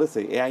আইনটা করেছে,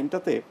 এই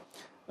আইনটাতে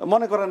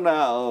মনে করেন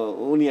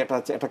উনি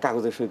একটা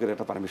কাগজে সই করে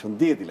একটা পারমিশন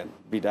দিয়ে দিলেন,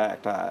 বিডা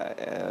একটা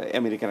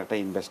আমেরিকান একটা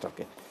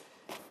ইনভেস্টরকে।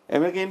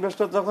 আমেরিকান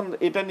ইনভেস্টর যখন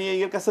এটা নিয়ে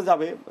এর কাছে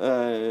যাবে,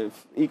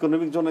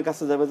 ইকোনমিক জোনের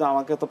কাছে যাবে যে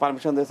আমাকে তো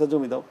পারমিশন দিয়েছে,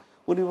 জমি দাও,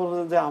 উনি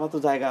বলবেন যে আমার তো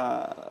জায়গা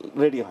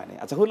রেডি হয়নি।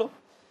 আচ্ছা হলো,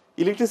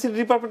 ইলেকট্রিসিটি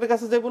ডিপার্টমেন্টের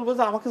কাছে যাই বলবো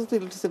যে আমাকে তো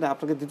ইলেকট্রিসিটি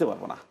আপনাকে দিতে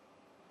পারবো না।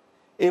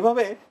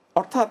 এভাবে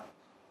অর্থাৎ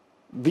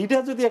বিডা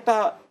যদি একটা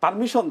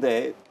পারমিশন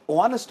দেয়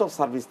ওয়ান স্টপ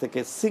সার্ভিস থেকে,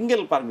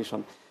 সিঙ্গেল পারমিশন,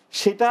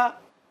 সেটা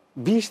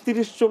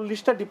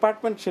 20-30-40টা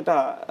ডিপার্টমেন্ট সেটা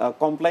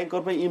কমপ্লাই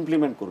করবে,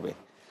 ইমপ্লিমেন্ট করবে।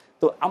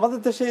 তো আমাদের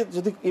দেশে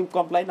যদি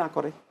কমপ্লাই না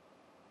করে,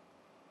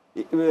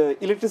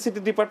 ইলেকট্রিসিটি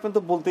ডিপার্টমেন্ট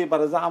তো বলতেই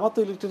পারে যে আমার তো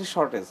ইলেকট্রিসিটি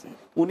শর্টেজ,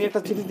 উনি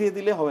একটা চিঠি দিয়ে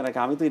দিলে হবে নাকি,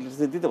 আমি তো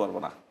ইলেকট্রিসিটি দিতে পারবো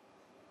না।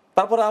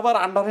 তারপরে আবার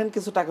আন্ডারহ্যান্ড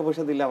কিছু টাকা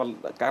পয়সা দিলে আবার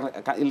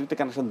electric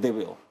connection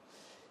দেবেও।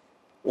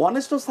 One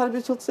stop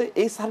service হচ্ছে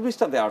এই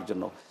সার্ভিসটা দেওয়ার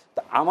জন্য।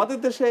 তা আমাদের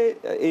দেশে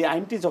এই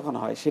আইনটি যখন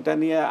হয় সেটা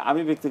নিয়ে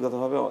আমি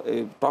ব্যক্তিগতভাবে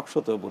টক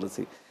শোতেও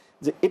বলেছি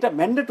যে এটা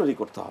ম্যান্ডেটরি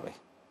করতে হবে।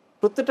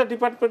 প্রত্যেকটা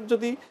ডিপার্টমেন্ট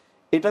যদি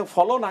এটা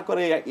ফলো না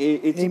করে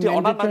এই চিঠি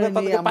অনার না করে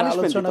তাদেরকে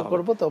পানিশমেন্ট দিতে হবে।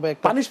 করব, তবে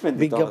একটা পানিশমেন্ট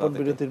বিজ্ঞাপন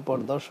বিরতির পর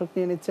দর্শক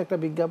নিয়ে নিচ্ছে একটা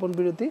বিজ্ঞাপন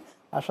বিরতি।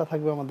 আশা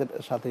থাকবে আমাদের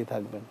সাথেই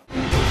থাকবেন।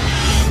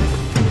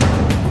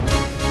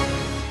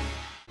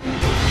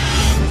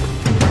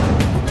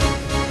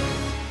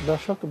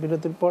 দর্শক,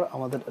 বিরতির পর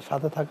আমাদের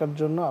সাথে থাকার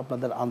জন্য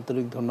আপনাদের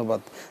আন্তরিক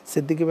ধন্যবাদ।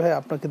 সিদ্দিকী ভাই,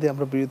 আপনাকে দিয়ে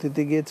আমরা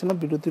বিরতিতে গিয়েছিলাম।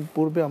 বিরতির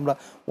পূর্বে আমরা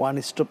ওয়ান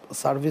স্টপ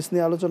সার্ভিস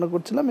নিয়ে আলোচনা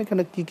করছিলাম,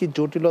 এখানে কি কি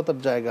জটিলতার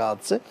জায়গা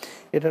আছে,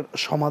 এটার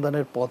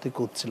সমাধানের পথই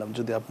খুঁজছিলাম।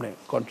 যদি আপনি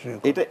কন্টিনিউ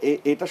করেন।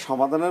 এটা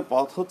সমাধানের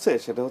পথ হচ্ছে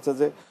সেটা হচ্ছে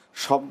যে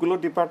সবগুলো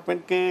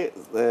ডিপার্টমেন্টকে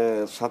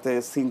সাথে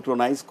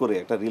সিনক্রোনাইজ করে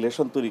একটা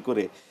রিলেশন তৈরি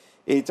করে,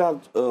 এইটা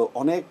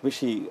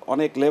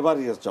অনেক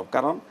লেবারিয়াস জব।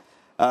 কারণ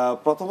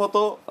প্রথমত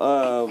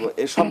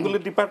সবগুলো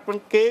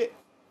ডিপার্টমেন্টকে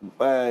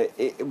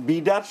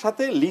বিডার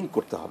সাথে লিঙ্ক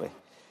করতে হবে,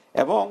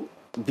 এবং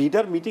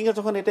বিডার মিটিংয়ে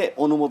যখন এটা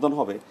অনুমোদন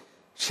হবে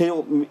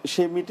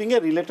সেই মিটিংয়ে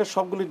রিলেটেড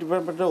সবগুলি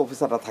ডিপার্টমেন্টের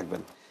অফিসাররা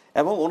থাকবেন,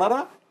 এবং ওনারা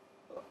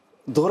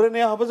ধরে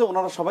নেওয়া হবে যে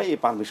ওনারা সবাই এই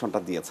পারমিশনটা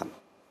দিয়েছেন,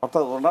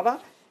 অর্থাৎ ওনারা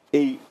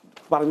এই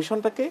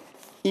পারমিশনটাকে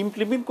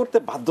ইমপ্লিমেন্ট করতে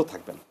বাধ্য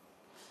থাকবেন।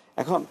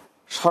 এখন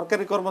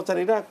সরকারি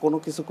কর্মচারীরা কোনো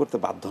কিছু করতে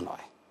বাধ্য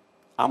নয়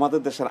আমাদের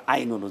দেশের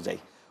আইন অনুযায়ী,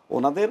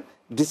 ওনাদের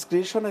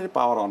ডিসক্রিশনারি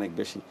পাওয়ার অনেক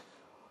বেশি।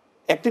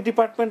 একটি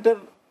ডিপার্টমেন্টের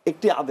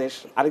একটি আদেশ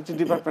আরেকটি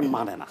ডিপার্টমেন্ট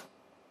মানে না।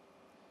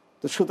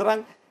 তো সুতরাং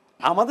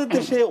আমাদের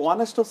দেশে ওয়ান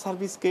স্টপ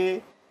সার্ভিসকে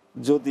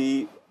যদি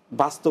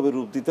বাস্তবে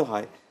রূপ দিতে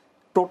হয়,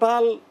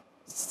 টোটাল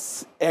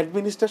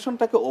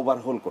অ্যাডমিনিস্ট্রেশনটাকে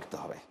ওভারহোল করতে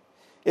হবে।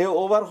 এই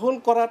ওভারহোল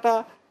করাটা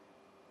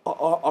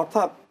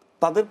অর্থাৎ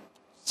তাদের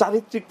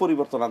চারিত্রিক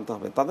পরিবর্তন আনতে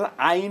হবে, তাদের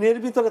আইনের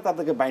ভিতরে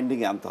তাদেরকে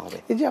বাইন্ডিংয়ে আনতে হবে।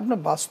 এই যে আপনার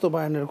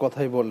বাস্তবায়নের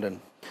কথাই বললেন,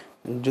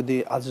 যদি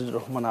আজিজুর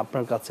রহমান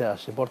আপনার কাছে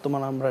আসে,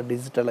 বর্তমানে আমরা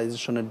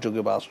ডিজিটালাইজেশনের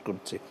যুগে বাস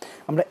করছি,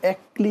 আমরা এক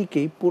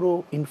ক্লিকেই পুরো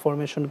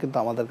ইনফরমেশন কিন্তু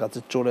আমাদের কাছে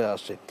চলে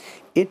আসে।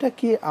 এটা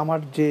কি আমার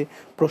যে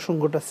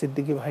প্রসঙ্গটা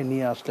সিদ্দিকী ভাই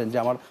নিয়ে আসলেন যে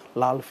আমার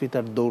লাল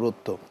ফিতার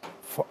দৌরত্ব,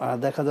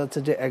 দেখা যাচ্ছে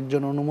যে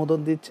একজন অনুমোদন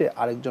দিচ্ছে,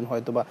 আরেকজন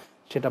হয়তোবা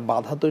সেটা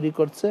বাধা তৈরি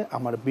করছে,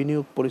 আমার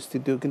বিনিয়োগ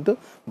পরিস্থিতিও কিন্তু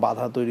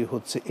বাধা তৈরি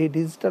হচ্ছে। এই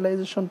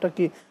ডিজিটালাইজেশনটা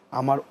কি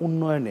আমার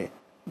উন্নয়নে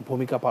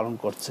ভূমিকা পালন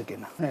করছে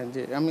কিনা? হ্যাঁ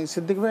জি, আমি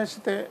সিদ্দিক ভাইয়ের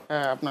সাথে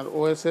আপনার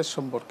ওএসএস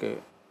সম্পর্কে,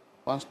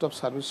 ওয়ান স্টপ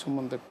সার্ভিস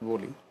সম্বন্ধে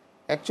বলি।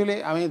 অ্যাকচুয়ালি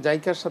আমি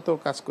জাইকার সাথেও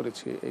কাজ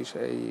করেছি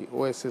এই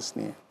ওএসএস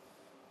নিয়ে।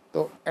 তো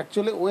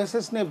অ্যাকচুয়ালি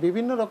ওএসএস নিয়ে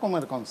বিভিন্ন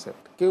রকমের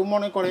কনসেপ্ট। কেউ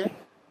মনে করে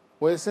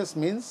ওএসএস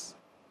মিনস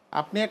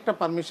আপনি একটা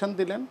পারমিশন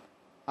দিলেন,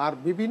 আর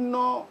বিভিন্ন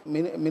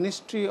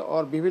মিনিস্ট্রি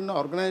আর বিভিন্ন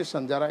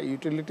অর্গানাইজেশন যারা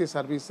utility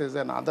services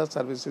and other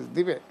services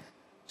দিবে,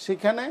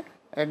 সেখানে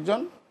একজন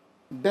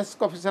ডেস্ক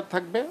অফিসার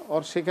থাকবে,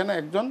 আর সেখানে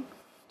একজন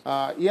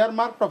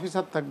ইয়ারমার্ক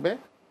অফিসার থাকবে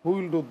who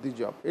will do the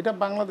job. এটা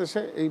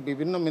বাংলাদেশে এই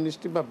বিভিন্ন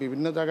মিনিস্ট্রি বা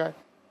বিভিন্ন জায়গায়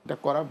এটা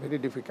করা ভেরি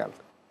ডিফিকাল্ট,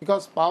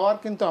 বিকজ পাওয়ার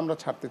কিন্তু আমরা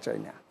ছাড়তে চাই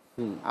না।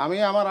 আমি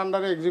আমার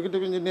আন্ডারে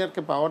এক্সিকিউটিভ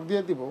ইঞ্জিনিয়ারকে পাওয়ার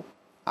দিয়ে দিব,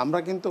 আমরা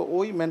কিন্তু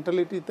ওই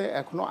মেন্টালিটিতে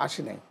এখনও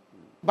আসি নাই।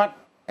 বাট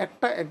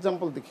একটা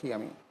এক্সাম্পল দেখি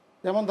আমি,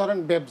 যেমন ধরেন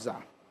বেবজা,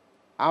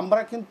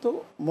 আমরা কিন্তু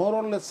more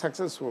or less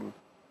successful.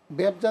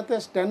 বেবজাতে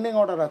standing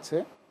order আছে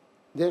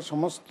যে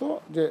সমস্ত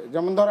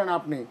যেমন ধরেন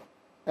আপনি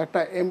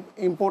একটা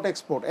ইম্পোর্ট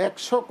এক্সপোর্ট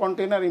 100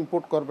 কন্টেনার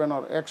ইম্পোর্ট করবেন,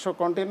 আর 100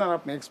 কন্টেনার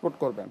আপনি এক্সপোর্ট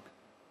করবেন,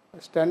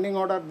 স্ট্যান্ডিং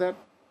অর্ডার দেন।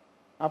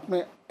 আপনি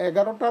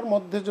 11টার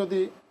মধ্যে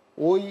যদি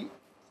ওই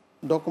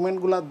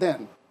ডকুমেন্টগুলো দেন,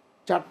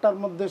 4টার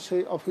মধ্যে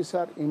সেই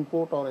অফিসার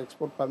ইম্পোর্ট আর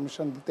এক্সপোর্ট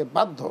পারমিশন দিতে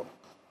বাধ্য।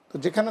 তো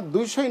যেখানে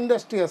 200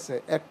 ইন্ডাস্ট্রি আছে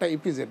একটা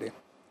ইপিজেডে,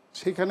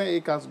 সেখানে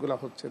এই কাজগুলো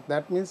হচ্ছে।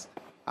 দ্যাট মিনস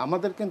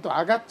আমাদের কিন্তু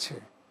আগাচ্ছে,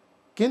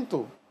 কিন্তু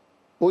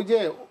ওই যে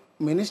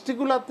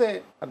মিনিস্ট্রিগুলোতে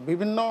আর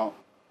বিভিন্ন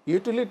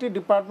ইউটিলিটি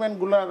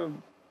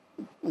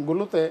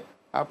ডিপার্টমেন্টগুলোতে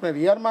আপনার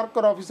ইয়ারমার্ক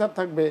করা অফিসার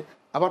থাকবে,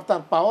 আবার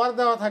তার পাওয়ার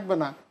দেওয়া থাকবে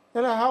না,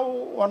 তাহলে how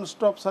one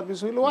stop service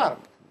will work.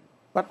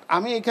 But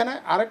আমি এখানে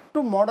আরেকটু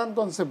মডার্ন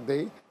কনসেপ্ট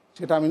দিই,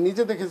 সেটা আমি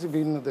নিজে দেখেছি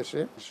বিভিন্ন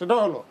দেশে। সেটা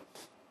হলো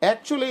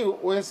actually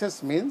OSS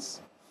means,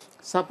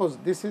 suppose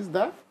this is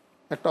the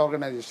একটা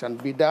অর্গানাইজেশন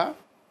বিডা,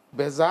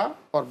 বেজা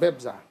অর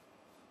বেবজা।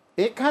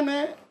 এখানে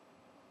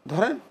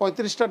ধরেন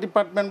 35টা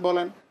ডিপার্টমেন্ট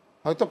বলেন,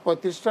 হয়তো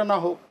 35টা না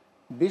হোক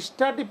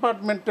 20টা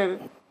ডিপার্টমেন্টের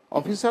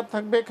অফিসার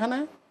থাকবে এখানে,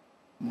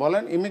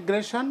 বলেন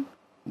ইমিগ্রেশন,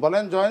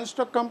 বলেন জয়েন্ট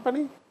স্টক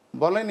কোম্পানি,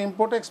 বলেন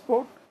ইম্পোর্ট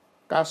এক্সপোর্ট,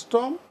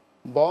 কাস্টম,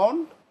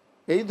 বন্ড,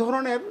 এই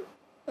ধরনের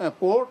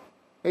পোর্ট,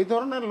 এই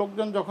ধরনের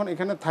লোকজন যখন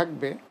এখানে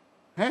থাকবে,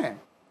 হ্যাঁ,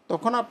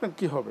 তখন আপনার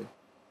কি হবে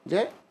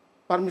যে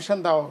পারমিশন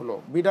দেওয়া হলো,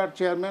 বিডার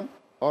চেয়ারম্যান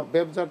অর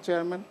বেবজার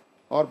চেয়ারম্যান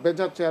অর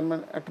বেজার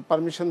চেয়ারম্যান একটা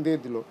পারমিশন দিয়ে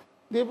দিল,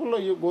 দিয়ে বললো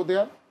you go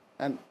there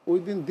and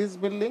within this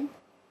building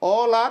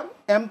all are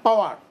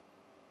empowered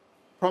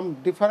from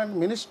different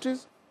ministries,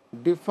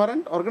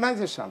 different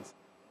organizations.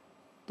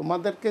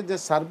 তোমাদেরকে যে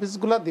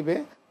সার্ভিসগুলো দিবে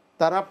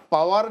তারা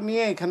পাওয়ার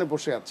নিয়ে এখানে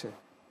বসে আছে,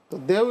 তো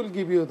they will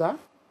give you the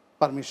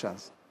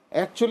permissions.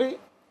 Actually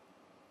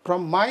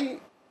from my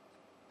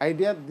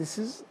idea this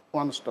is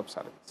one stop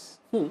service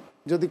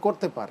যদি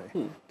করতে পারে।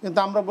 কিন্তু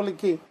আমরা বলি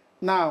কি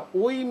না,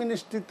 ওই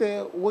মিনিস্ট্রিতে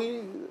ওই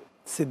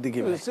সিদ্দিকী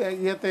ভাই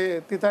ইয়েতে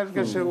তিতাস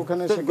গ্যাসে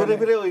ওখানে ঘুরে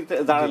ফিরে ওই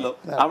দাঁড়ালো,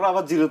 আমরা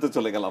আবার জিরোতে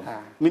চলে গেলাম।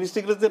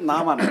 মিনিস্ট্রিগুলো যে না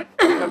মানে,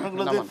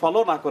 ডিপার্টমেন্টগুলো যে ফলো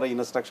না করে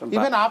ইনস্ট্রাকশন,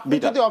 ইভেন আপনি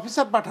যদি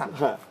অফিসার পাঠান,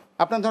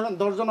 আপনার ধরেন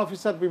 10 জন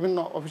অফিসার বিভিন্ন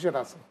অফিসার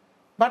আছে,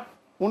 বাট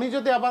উনি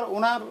যদি আবার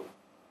ওনার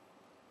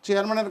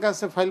চেয়ারম্যানের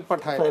কাছে ফাইল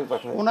পাঠায়,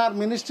 ওনার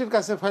মিনিস্ট্রির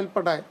কাছে ফাইল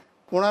পাঠায়,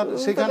 ওনার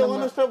সেখানে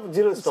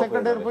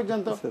সেক্রেটারি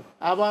পর্যন্ত,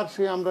 আবার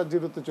সে আমরা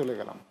জিরোতে চলে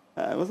গেলাম।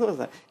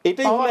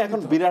 এটাই হলো এখন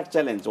বিরাট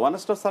চ্যালেঞ্জ ওয়ান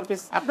স্টপ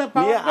সার্ভিস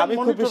নিয়ে। আমি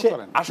খুব বেশি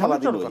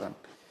আশাবাদী নই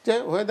যে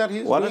whether he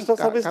one stop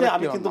service নিয়ে,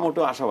 আমি কিন্তু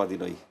মোটেও আশাবাদী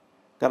নই,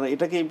 কারণ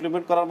এটাকে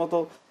ইমপ্লিমেন্ট করার মতো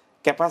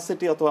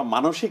ক্যাপাসিটি অথবা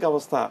মানসিক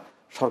অবস্থা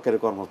সরকারি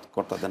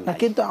কর্মকর্তাদের না।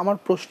 কিন্তু আমার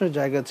প্রশ্নের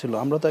জায়গা ছিল,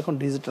 আমরা তো এখন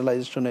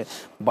ডিজিটালাইজেশনে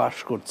বাস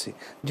করছি,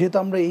 যেহেতু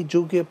আমরা এই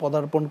যুগে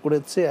পদার্পণ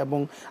করেছি, এবং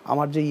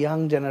আমার যে ইয়াং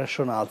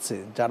জেনারেশন আছে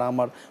যারা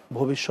আমার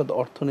ভবিষ্যৎ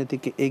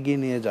অর্থনীতিকে এগিয়ে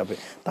নিয়ে যাবে,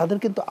 তাদের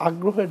কিন্তু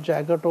আগ্রহের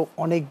জায়গাটাও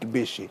অনেক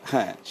বেশি।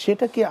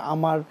 সেটা কি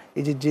আমার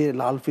এই যে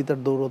লাল ফিতার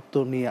দৌরত্ব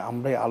নিয়ে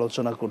আমরাই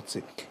আলোচনা করছি,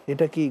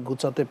 এটা কি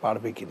গুছাতে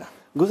পারবে কিনা?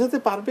 গুছাতে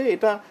পারবে,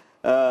 এটা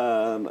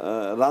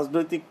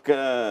রাজনৈতিক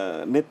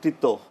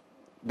নেতৃত্ব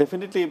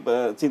ডেফিনেটলি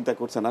চিন্তা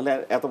করছে, নাহলে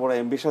এত বড়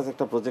অ্যাম্বিশাস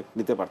একটা প্রজেক্ট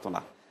নিতে পারতো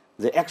না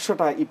যে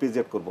 100টা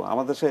ইপিজেড করব।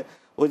 আমাদের সে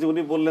ওই যে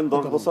উনি বললেন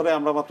 10 বছরে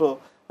আমরা মাত্র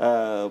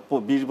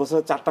 20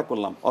 বছরে 4টা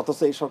করলাম, অথচ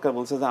এই সরকার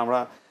বলছে যে আমরা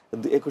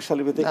 21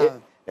 সালের ভিতরে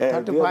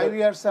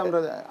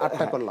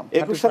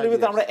 21 সালের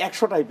ভিতরে আমরা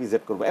 100টা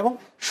ইপিজেড করব, এবং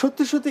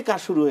সত্যি সত্যি কাজ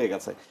শুরু হয়ে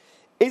গেছে।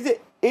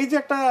 এই যে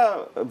একটা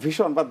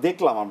ভিশন বা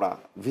দেখলাম আমরা,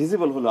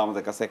 ভিজিবল হলো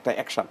আমাদের কাছে একটা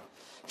অ্যাকশন,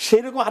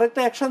 সেই রকম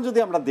আরেকটা অ্যাকশন যদি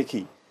আমরা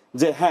দেখি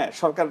যে হ্যাঁ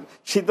সরকার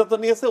সিদ্ধান্ত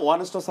নিয়েছে ওয়ান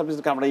স্টপ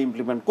সার্ভিসকে আমরা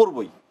ইমপ্লিমেন্ট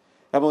করবই,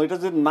 এবং এটা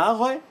যদি না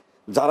হয়,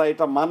 যারা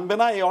এটা মানবে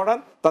না এই অর্ডার,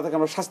 তাদেরকে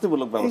আমরা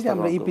শাস্তিমূলক ব্যবস্থা।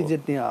 আমরা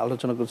ইপিজেড নিয়ে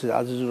আলোচনা করছি,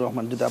 আজিজুর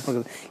রহমান, যদি আপনার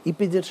কাছে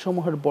ইপিজেড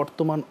সমূহের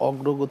বর্তমান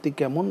অগ্রগতি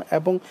কেমন,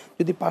 এবং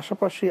যদি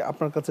পাশাপাশি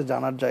আপনার কাছে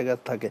জানার জায়গা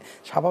থাকে,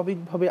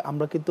 স্বাভাবিকভাবে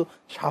আমরা কিন্তু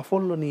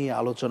সাফল্য নিয়ে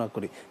আলোচনা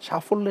করি,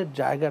 সাফল্যের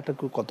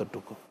জায়গাটাকে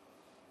কতটুকু?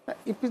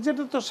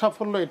 ইপিজেডের তো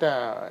সাফল্য এটা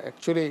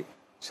অ্যাকচুয়ালি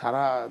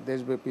সারা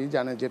দেশব্যাপী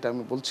জানে, যেটা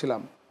আমি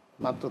বলছিলাম,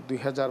 মাত্র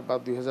 2000 বা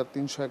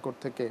 2300 একর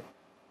থেকে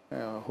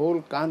হোল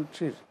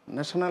কান্ট্রির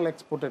ন্যাশনাল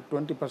এক্সপোর্টের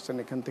 20%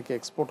 এখান থেকে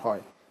এক্সপোর্ট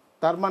হয়।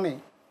 তার মানে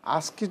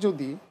আজকে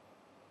যদি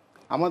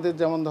আমাদের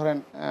যেমন ধরেন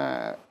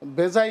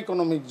বেজা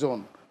ইকোনমিক জোন,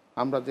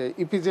 আমরা যে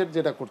ইপিজেড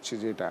যেটা করছি,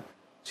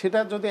 সেটা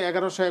যদি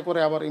 1100 একরে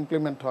আবার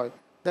ইমপ্লিমেন্ট হয়,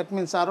 দ্যাট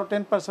মিনস আরও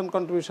 10%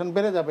 কন্ট্রিবিউশন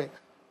বেড়ে যাবে।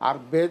 আর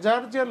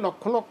বেজার যে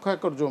লক্ষ লক্ষ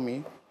একর জমি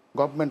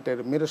গভর্নমেন্টের,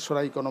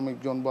 মিরেশ্বরা ইকোনমিক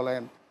জোন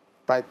বলেন,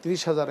 প্রায়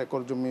 30,000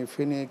 একর জমি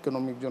ফেনী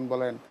ইকোনমিক জোন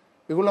বলেন,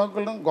 এগুলো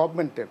হলো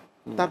গভর্নমেন্টের।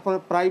 তারপরে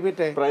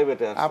প্রাইভেটে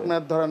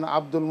আপনার ধরেন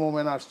আব্দুল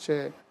মোমেন আসছে,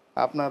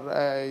 আপনার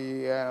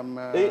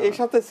এই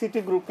সাথে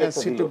সিটি গ্রুপ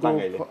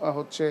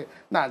হচ্ছে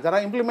না, যারা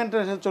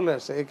ইমপ্লিমেন্টেশন চলে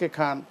আসছে, একে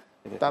খান,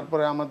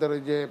 তারপরে আমাদের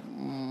ওই যে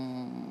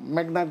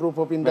মেঘনা group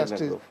of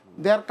industries,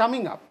 they are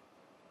coming up.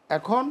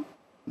 এখন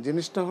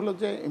জিনিসটা হলো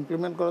যে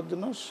ইমপ্লিমেন্ট করার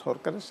জন্য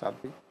সরকারের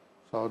সার্বিক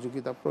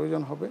সহযোগিতা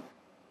প্রয়োজন হবে,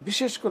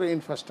 বিশেষ করে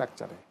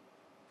ইনফ্রাস্ট্রাকচারে,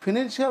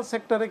 ফিনান্সিয়াল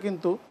সেক্টরে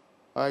কিন্তু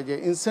যে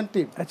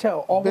ইনসেন্টিভ। আচ্ছা,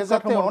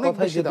 অবকাঠামোর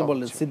কথা যেটা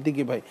বললেন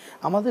সিদ্দিকী ভাই,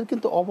 আমাদের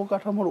কিন্তু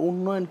অবকাঠামোর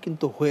উন্নয়ন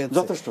কিন্তু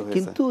হয়েছে,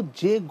 কিন্তু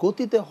যে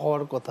গতিতে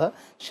হওয়ার কথা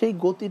সেই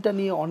গতিটা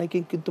নিয়ে অনেকে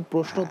কিন্তু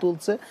প্রশ্ন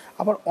তুলছে।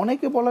 আবার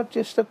অনেকে বলার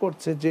চেষ্টা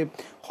করছে যে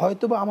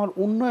হয়তোবা আমার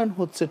উন্নয়ন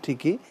হচ্ছে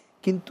ঠিকই,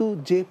 কিন্তু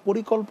যে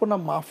পরিকল্পনা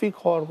মাফিক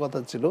হওয়ার কথা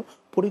ছিল,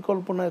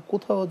 পরিকল্পনায়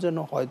কোথাও যেন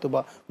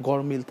হয়তোবা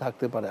গরমিল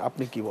থাকতে পারে।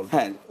 আপনি কি বলবেন?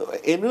 হ্যাঁ,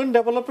 এনওএন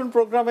ডেভেলপমেন্ট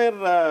প্রোগ্রামের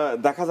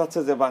দেখা যাচ্ছে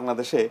যে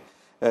বাংলাদেশে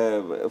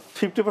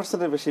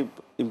 50%-এর বেশি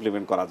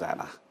ইমপ্লিমেন্ট করা যায়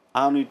না,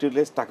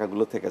 আনইউটিলাইজ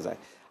টাকাগুলো থেকে যায়।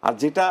 আর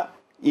যেটা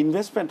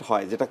ইনভেস্টমেন্ট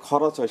হয়, যেটা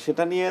খরচ হয়,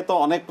 সেটা নিয়ে তো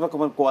অনেক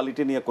রকমের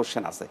কোয়ালিটি নিয়ে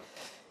কোশ্চেন আছে।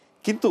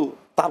 কিন্তু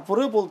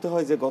তারপরেও বলতে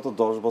হয় যে গত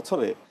 10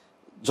 বছরে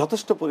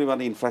যথেষ্ট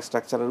পরিমাণে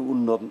ইনফ্রাস্ট্রাকচারের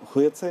উন্নয়ন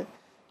হয়েছে।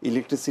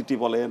 ইলেকট্রিসিটি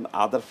বলেন,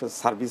 আদার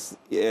সার্ভিস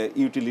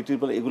ইউটিলিটি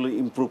বলেন, এগুলো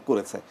ইমপ্রুভ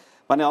করেছে।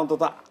 মানে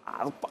অন্তত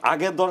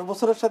আগের 10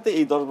 বছরের সাথে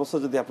এই 10 বছর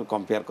যদি আপনি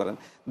কম্পেয়ার করেন,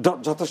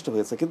 যথেষ্ট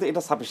হয়েছে। কিন্তু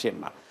এটা সাফিসিয়েন্ট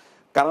না,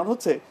 কারণ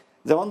হচ্ছে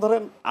যেমন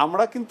ধরেন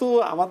আমরা কিন্তু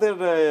আমাদের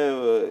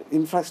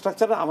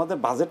ইনফ্রাস্ট্রাকচারে আমাদের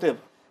বাজেটের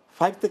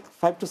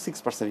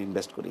 5-6%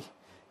 ইনভেস্ট করি,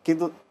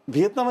 কিন্তু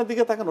ভিয়েতনামের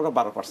দিকে তাকান ওরা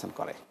 12%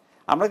 করে।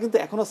 আমরা কিন্তু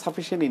এখনও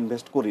সাফিসিয়েন্ট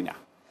ইনভেস্ট করি না,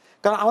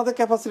 কারণ আমাদের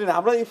ক্যাপাসিটি না।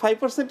 আমরা এই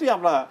 5%ই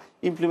আমরা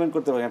ইমপ্লিমেন্ট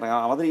করতে পারি না,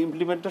 কারণ আমাদের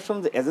ইমপ্লিমেন্টেশন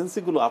যে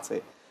এজেন্সিগুলো আছে,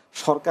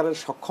 সরকারের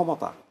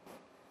সক্ষমতা,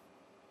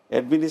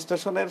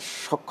 অ্যাডমিনিস্ট্রেশনের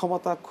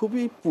সক্ষমতা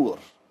খুবই পুয়ার।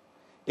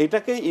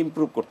 এটাকেই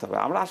ইমপ্রুভ করতে হবে।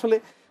 আমরা আসলে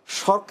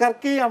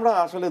সরকারকেই আমরা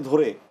আসলে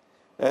ধরে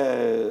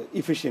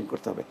ইফিসিয়েন্ট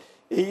করতে হবে।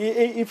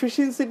 এই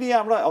ইফিসিয়েন্সি নিয়ে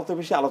আমরা অত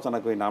বেশি আলোচনা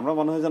করি না। আমরা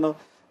মনে হয় যেন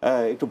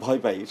একটু ভয়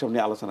পাই এসব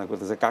নিয়ে আলোচনা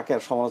করতে, যে কাকে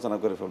আর সমালোচনা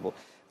করে ফেলবো।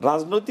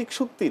 রাজনৈতিক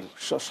শক্তির,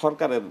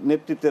 সরকারের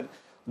নেতৃত্বের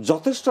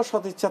যথেষ্ট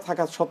সদিচ্ছা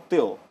থাকা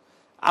সত্ত্বেও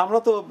আমরা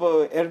তো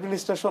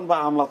অ্যাডমিনিস্ট্রেশন বা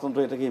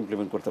আমলাতন্ত্র এটাকে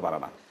ইমপ্লিমেন্ট করতে পারে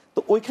না। তো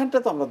ওইখানটা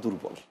তো আমরা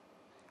দুর্বল,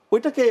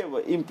 ওইটাকে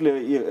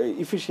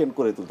ইফিসিয়েন্ট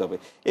করে তুলতে হবে।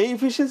 এই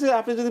ইফিসিয়েন্সি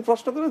আপনি যদি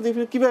প্রশ্ন করেন যে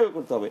কীভাবে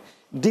করতে হবে,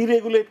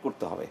 ডিরেগুলেট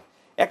করতে হবে।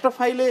 একটা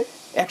ফাইলে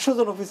 100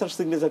 জন অফিসার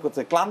সিগনেচার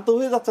করছে, ক্লান্ত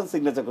হয়ে যাচ্ছেন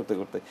সিগনেচার করতে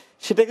করতে।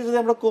 সেটাকে যদি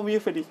আমরা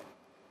কমিয়ে ফেলি,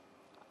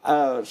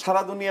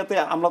 সারা দুনিয়াতে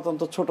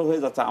আমলাতন্ত্র ছোট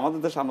হয়ে যাচ্ছে, আমাদের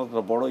দেশ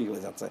আমলাতন্ত্র বড়ই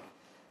হয়ে যাচ্ছে।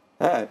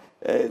 হ্যাঁ,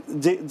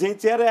 যে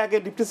চেয়ারে আগে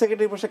ডিপটি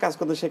সেক্রেটারি বসে কাজ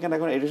করতেন সেখানে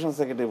এখন এডিশনাল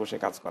সেক্রেটারি বসে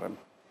কাজ করেন।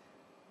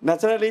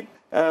 ন্যাচারালি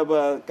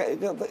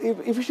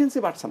এফিসিয়েন্সি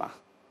বাড়ছে না,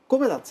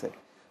 কমে যাচ্ছে।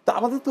 তো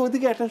আমাদের তো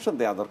ওইদিকে অ্যাটেনশন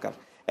দেওয়া দরকার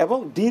এবং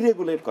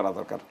ডিরেগুলেট করা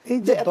দরকার। এই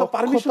যে এত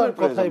পারমিশনের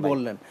কথাই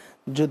বললেন,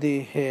 যদি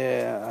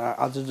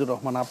আজিজুর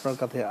রহমান আপনার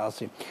কাছে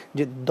আসি,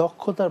 যে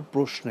দক্ষতার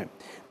প্রশ্নে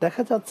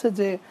দেখা যাচ্ছে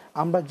যে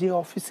আমরা যে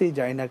অফিসেই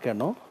যাই না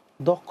কেন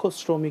দক্ষ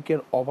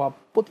শ্রমিকের অভাব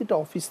প্রতিটা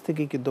অফিস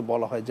থেকে কিন্তু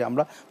বলা হয় যে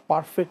আমরা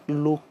পারফেক্ট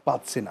লোক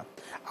পাচ্ছি না।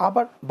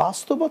 আবার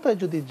বাস্তবতায়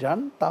যদি যান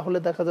তাহলে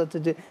দেখা যাচ্ছে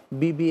যে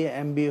বিবিএ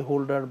এমবিএ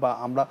হোল্ডার বা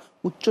আমরা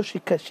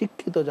উচ্চশিক্ষায়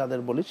শিক্ষিত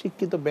যাদের বলি,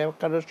 শিক্ষিত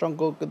বেকারের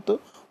সংখ্যাও কিন্তু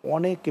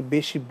অনেক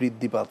বেশি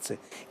বৃদ্ধি পাচ্ছে।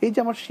 এই যে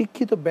আমার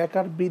শিক্ষিত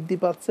বেকার বৃদ্ধি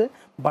পাচ্ছে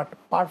বাট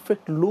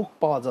পারফেক্ট লোক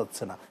পাওয়া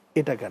যাচ্ছে না,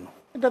 এটা কেন?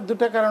 এটা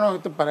দুটা কারণে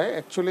হতে পারে।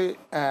 Actually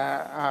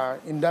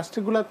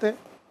ইন্ডাস্ট্রিগুলোতে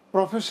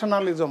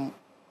professionalism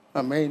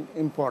main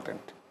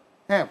important.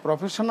 হ্যাঁ,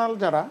 প্রফেশনাল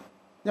যারা,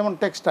 যেমন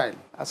টেক্সটাইল,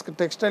 আজকে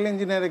টেক্সটাইল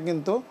ইঞ্জিনিয়ারে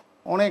কিন্তু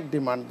অনেক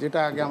ডিমান্ড, যেটা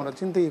আগে আমরা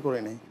চিন্তাই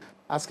করিনি।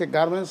 আজকে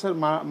গার্মেন্টসের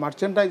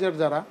মার্চেন্ডাইজার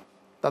যারা,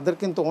 তাদের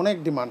কিন্তু অনেক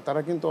ডিমান্ড,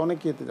 তারা কিন্তু অনেক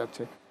ইয়েতে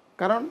যাচ্ছে।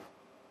 কারণ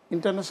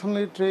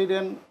ইন্টারন্যাশনালি ট্রেড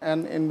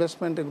অ্যান্ড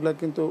ইনভেস্টমেন্ট এগুলো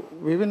কিন্তু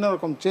বিভিন্ন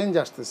রকম চেঞ্জ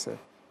আসতেছে,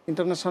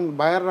 ইন্টারন্যাশনাল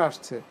বায়াররা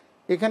আসছে।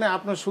 এখানে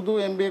আপনি শুধু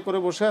এমবিএ করে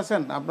বসে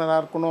আছেন, আপনার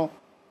আর কোনো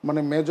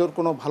মানে মেজর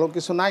কোনো ভালো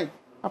কিছু নাই,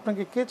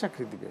 আপনাকে কে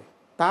চাকরি দিবে?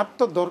 তার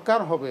তো দরকার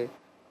হবে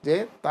যে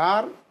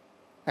তার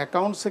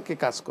অ্যাকাউন্টসে কে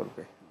কাজ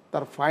করবে,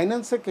 তার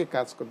ফাইন্যান্সে কে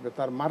কাজ করবে,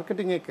 তার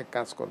মার্কেটিংয়ে কে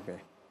কাজ করবে,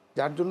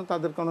 যার জন্য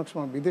তাদেরকে অনেক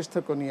সময় বিদেশ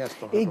থেকে নিয়ে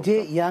আসতে হয়। এই যে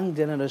ইয়াং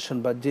জেনারেশন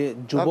বা যে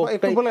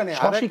যুবকটাই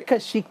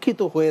স্বশিক্ষায়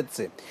শিক্ষিত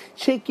হয়েছে,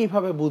 সে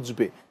কিভাবে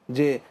বুঝবে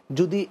যে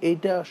যদি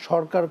এইটা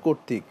সরকার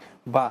কর্তৃক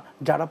বা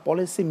যারা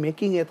পলিসি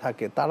মেকিংয়ে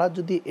থাকে তারা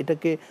যদি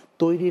এটাকে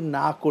তৈরি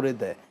না করে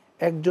দেয়,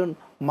 একজন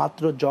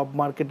মাত্র জব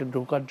মার্কেটে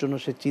ঢোকার জন্য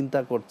সে চিন্তা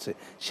করছে,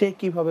 সে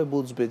কিভাবে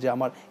বুঝবে যে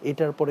আমার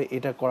এটার পরে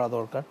এটা করা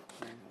দরকার?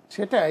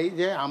 সেটাই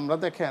যে আমরা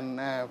দেখেন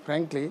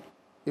ফ্র্যাঙ্কলি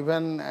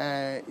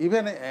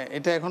ইভেন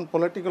এটা এখন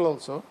পলিটিক্যাল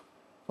অলসো,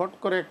 ফট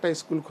করে একটা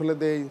স্কুল খুলে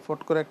দেই,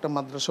 ফট করে একটা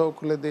মাদ্রাসাও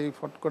খুলে দেই,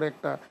 ফট করে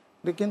একটা,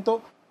 কিন্তু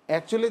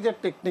অ্যাকচুয়ালি যে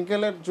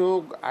টেকনিক্যালের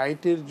যুগ,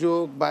 আইটির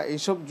যুগ বা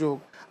এইসব যুগ,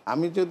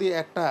 আমি যদি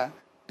একটা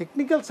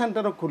টেকনিক্যাল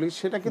সেন্টারও খুলি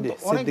সেটা কিন্তু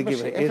অনেক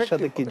বেশি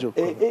এফেক্টিভ।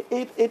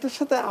 এটার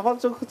সাথে আমার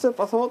যোগ হচ্ছে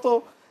প্রথমত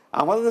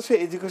আমাদের দেশে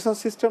এডুকেশন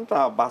সিস্টেমটা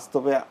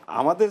বাস্তবে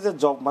আমাদের যে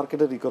জব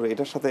মার্কেটে রিকভারি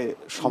এটার সাথে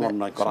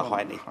সমন্বয় করা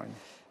হয়নি।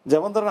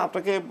 যেমন ধরেন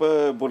আপনাকে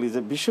বলি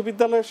যে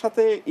বিশ্ববিদ্যালয়ের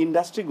সাথে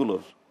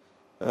ইন্ডাস্ট্রিগুলোর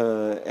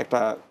একটা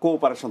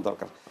কোঅপারেশন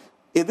দরকার।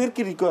 এদের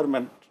কি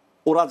রিকোয়ারমেন্ট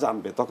ওরা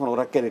জানবে, তখন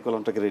ওরা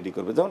ক্যারিকুলামটাকে রেডি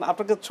করবে। যেমন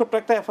আপনাকে ছোট্ট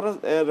একটা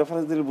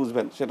রেফারেন্স দিলে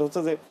বুঝবেন, সেটা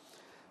হচ্ছে যে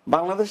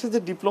বাংলাদেশে যে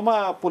ডিপ্লোমা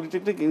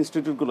পলিটেকনিক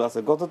ইনস্টিটিউটগুলো আছে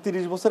গত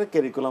 30 বছরে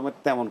ক্যারিকুলামের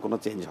তেমন কোনো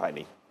চেঞ্জ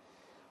হয়নি।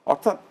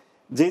 অর্থাৎ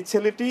যে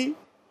ছেলেটি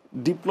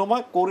ডিপ্লোমা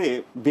করে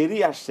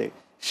বেরিয়ে আসছে,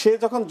 সে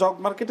যখন জব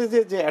মার্কেটে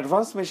যে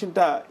অ্যাডভান্স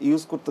মেশিনটা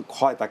ইউজ করতে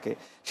হয় তাকে,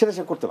 সেটা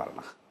সে করতে পারে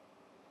না।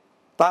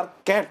 তার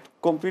ক্যাট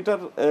কম্পিউটার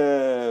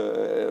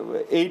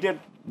এইডেড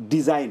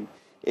ডিজাইন,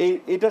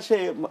 এটা সে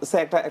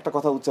একটা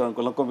কথা উচ্চারণ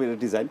করলাম, কম্পিউটার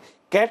ডিজাইন,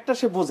 ক্যাটটা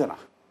সে বোঝে না।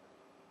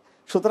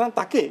 সুতরাং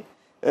তাকে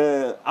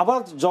আবার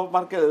জব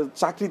মার্কেট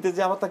চাকরিতে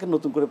যে আবার তাকে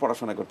নতুন করে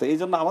পড়াশোনা করতে, এই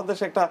জন্য আমাদের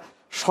দেশে একটা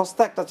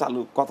সস্তা একটা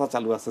কথা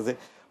চালু আছে যে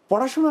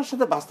পড়াশোনার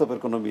সাথে বাস্তবের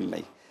কোনো মিল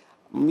নাই।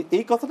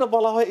 এই কথাটা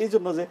বলা হয় এই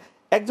জন্য যে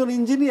একজন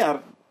ইঞ্জিনিয়ার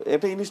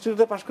একটা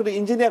ইনস্টিটিউটে পাশ করে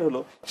ইঞ্জিনিয়ার হলো,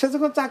 সে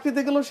যখন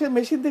চাকরিতে গেল সে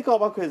মেশিন দেখে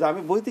অবাক হয়ে যায়,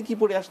 আমি বইতে কি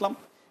পড়ে আসলাম,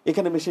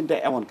 এখানে মেশিনটা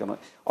এমন কেন।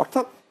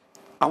 অর্থাৎ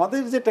আমাদের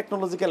যে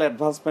টেকনোলজিক্যাল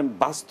অ্যাডভান্সমেন্ট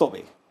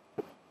বাস্তবে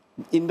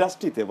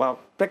ইন্ডাস্ট্রিতে বা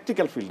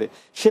প্র্যাকটিক্যাল ফিল্ডে,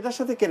 সেটার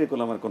সাথে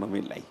ক্যারিকুলামের কোনো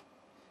মিল নাই।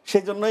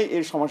 সেই জন্যই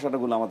এই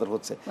সমস্যাটাগুলো আমাদের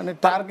হচ্ছে, মানে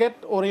টার্গেট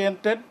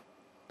ওরিয়েন্টেড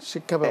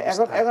শিক্ষা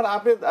ব্যবস্থা। এখন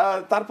আপনি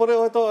তারপরে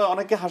হয়তো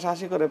অনেকে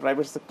হাসাহাসি করে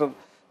প্রাইভেট সেক্টর,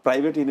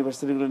 প্রাইভেট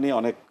ইউনিভার্সিটিগুলো নিয়ে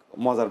অনেক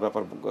মজার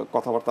ব্যাপার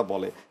কথাবার্তা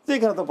বলে যে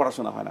এখানে তো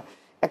পড়াশোনা হয় না।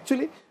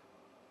 অ্যাকচুয়ালি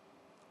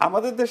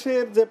আমাদের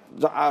দেশের যে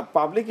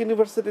পাবলিক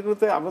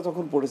ইউনিভার্সিটিগুলোতে আমরা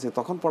যখন পড়েছি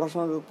তখন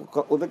পড়াশোনা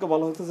ওদেরকে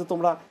বলা হতো যে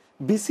তোমরা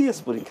বিসিএস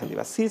পরীক্ষা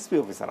দিবা, সিএসপি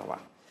অফিসার হবা,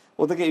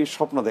 ওদেরকে এই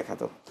স্বপ্ন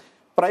দেখাতো।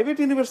 প্রাইভেট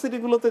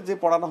ইউনিভার্সিটিগুলোতে যে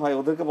পড়ানো হয়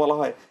ওদেরকে বলা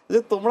হয় যে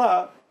তোমরা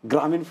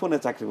গ্রামীণ ফোনে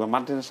চাকরি করবা,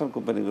 মাল্টিন্যাশনাল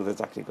কোম্পানিগুলোতে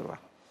চাকরি করবা,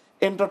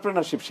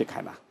 এন্টারপ্রেনারশিপ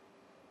শেখায় না।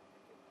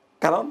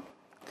 কারণ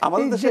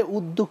আমাদের দেশে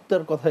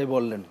উদ্যোক্তার কথাই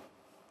বললেন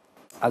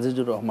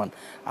আজিজুর রহমান,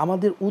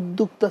 আমাদের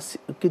উদ্যোক্তা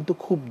কিন্তু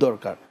খুব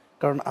দরকার।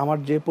 কারণ আমার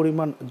যে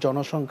পরিমাণ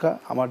জনসংখ্যা,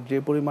 আমার যে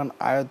পরিমাণ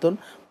আয়তন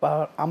বা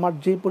আমার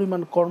যে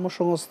পরিমাণ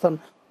কর্মসংস্থান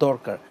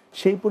দরকার,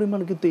 সেই পরিমাণ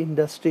কিন্তু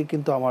ইন্ডাস্ট্রি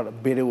কিন্তু আমার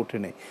বেড়ে ওঠে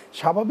নেই।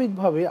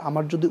 স্বাভাবিকভাবে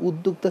আমার যদি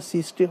উদ্যোক্তা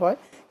সৃষ্টি হয়,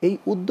 এই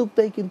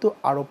উদ্যোক্তাই কিন্তু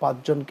আরও 5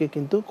 জনকে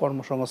কিন্তু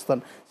কর্মসংস্থান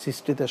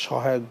সৃষ্টিতে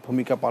সহায়ক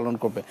ভূমিকা পালন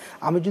করবে।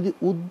 আমি যদি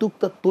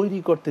উদ্যোক্তা তৈরি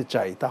করতে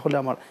চাই তাহলে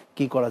আমার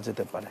কি করা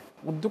যেতে পারে?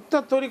 উদ্যোক্তা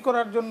তৈরি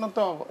করার জন্য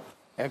তো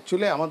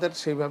অ্যাকচুয়ালি আমাদের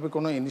সেইভাবে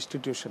কোনো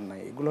ইনস্টিটিউশন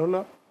নাই। এগুলো হলো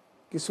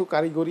কিছু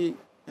কারিগরি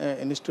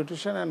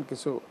ইনস্টিটিউশন অ্যান্ড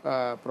কিছু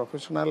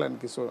প্রফেশনাল অ্যান্ড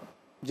কিছু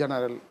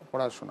জেনারেল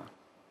পড়াশোনা।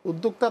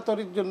 উদ্যোক্তা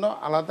তৈরির জন্য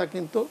আলাদা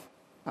কিন্তু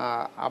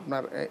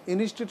আপনার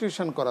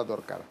ইনস্টিটিউশন করা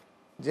দরকার,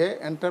 যে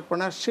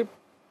এন্টারপ্রেনারশিপ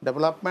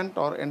ডেভেলপমেন্ট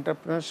অর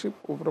এন্টারপ্রেনারশিপ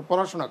উপরে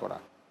পড়াশোনা করা,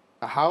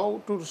 how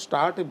to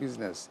start A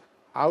business,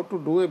 how to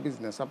do a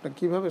business, আপনি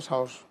কীভাবে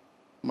সাহস,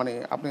 মানে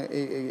আপনি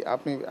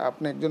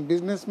আপনি একজন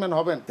বিজনেসম্যান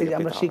হবেন। এই যে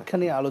আমরা শিক্ষা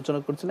নিয়ে আলোচনা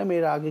করছিলাম,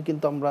 এর আগে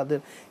কিন্তু আমাদের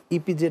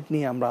ইপিজেড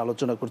নিয়ে আমরা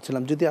আলোচনা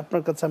করছিলাম। যদি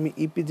আপনার কাছে আমি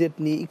ইপিজেড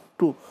নিয়ে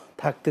একটু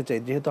থাকতে চাই,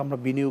 যেহেতু আমরা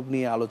বিনিয়োগ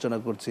নিয়ে আলোচনা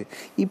করছি,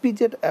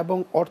 ইপিজেড এবং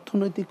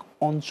অর্থনৈতিক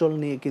অঞ্চল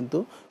নিয়ে কিন্তু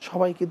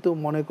সবাই কিন্তু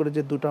মনে করে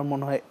যে দুটার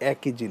মনে হয়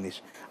একই জিনিস।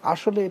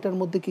 আসলে এটার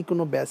মধ্যে কি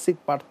কোনো বেসিক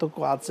পার্থক্য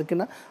আছে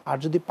কিনা, আর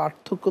যদি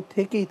পার্থক্য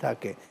থেকেই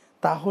থাকে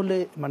তাহলে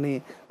মানে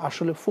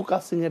আসলে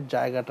ফোকাসিংয়ের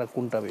জায়গাটা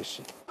কোনটা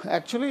বেশি?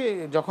 অ্যাকচুয়ালি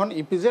যখন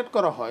ইপিজেড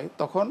করা হয়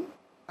তখন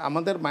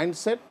আমাদের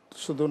মাইন্ডসেট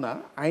শুধু না,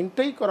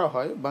 আইনটাই করা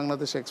হয়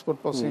Bangladesh export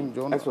processing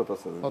zone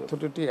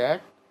authority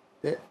act,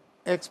 যে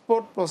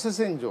export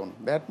processing zone,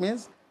 that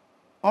means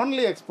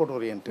only export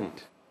oriented.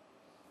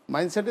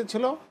 মাইন্ডসেটে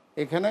ছিল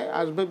এখানে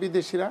আসবে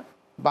বিদেশিরা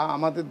বা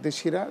আমাদের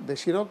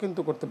দেশিরাও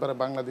কিন্তু করতে পারে,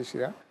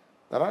 বাংলাদেশিরা,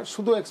 তারা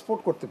শুধু এক্সপোর্ট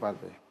করতে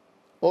পারবে।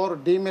 ওর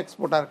ডিম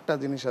এক্সপোর্ট আর একটা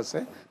জিনিস আছে,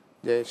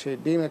 যে সেই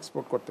ডিম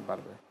এক্সপোর্ট করতে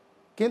পারবে।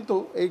 কিন্তু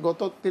এই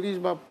গত 30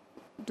 বা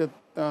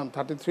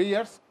 33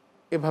 ইয়ার্স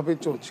এভাবেই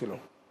চলছিল।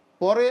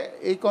 পরে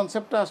এই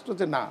কনসেপ্টটা আসলো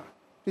যে না,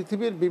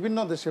 পৃথিবীর বিভিন্ন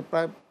দেশে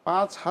প্রায়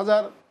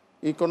 5000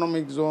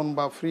 ইকোনমিক জোন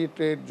বা free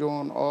trade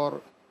zone or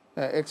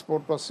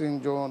export processing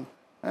zone,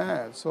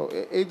 হ্যাঁ, সো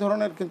এই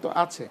ধরনের কিন্তু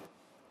আছে।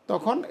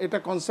 তখন এটা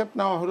কনসেপ্ট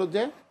নেওয়া হলো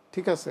যে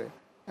ঠিক আছে,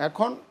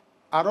 এখন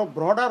আরও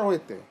ব্রডার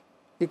হইতে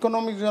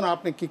ইকোনমিক জোন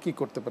আপনি কি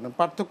করতে পারেন,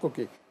 পার্থক্য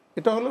কী?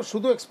 এটা হলো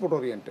শুধু এক্সপোর্ট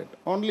ওরিয়েন্টেড,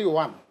 অনলি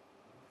ওয়ান।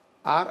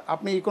 আর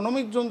আপনি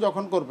ইকোনমিক জোন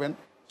যখন করবেন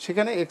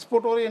সেখানে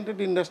এক্সপোর্ট ওরিয়েন্টেড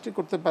ইন্ডাস্ট্রি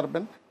করতে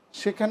পারবেন।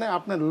 সেখানে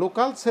আপনার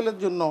লোকাল সেলের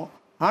জন্য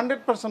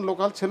 100%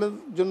 লোকাল সেলের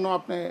জন্য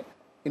আপনি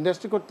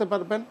ইন্ডাস্ট্রি করতে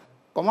পারবেন।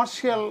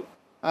 কমার্শিয়াল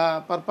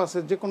পারপাসে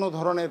যে কোনো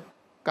ধরনের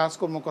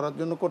কাজকর্ম করার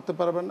জন্য করতে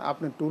পারবেন।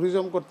 আপনি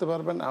ট্যুরিজম করতে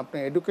পারবেন, আপনি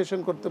এডুকেশন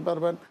করতে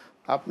পারবেন,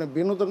 আপনি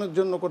বিনোদনের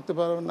জন্য করতে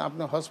পারবেন,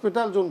 আপনি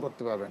হসপিটাল জোন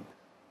করতে পারবেন।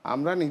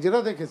 আমরা নিজেরা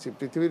দেখেছি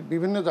পৃথিবীর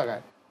বিভিন্ন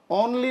জায়গায়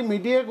অনলি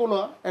মিডিয়াগুলো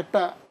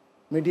একটা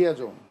মিডিয়া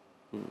জোন,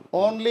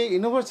 অনলি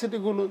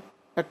ইউনিভার্সিটিগুলো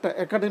একটা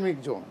একাডেমিক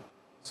জোন।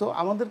 সো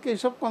আমাদেরকে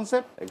এইসব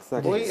কনসেপ্ট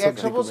ওই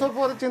 100 বছর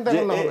পরে চিন্তা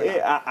করলে হবে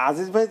না।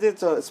 আজিজ ভাই যে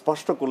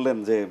স্পষ্ট করলেন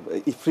যে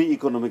ফ্রি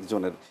ইকোনমিক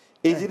জোনের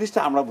এই জিনিসটা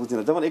আমরা বুঝি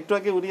না। যেমন একটু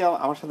আগে উনি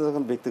আমার সাথে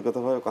যখন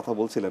ব্যক্তিগতভাবে কথা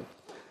বলছিলেন,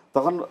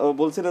 তখন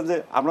বলছিলেন যে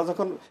আমরা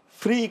যখন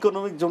ফ্রি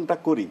ইকোনমিক জোনটা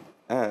করি,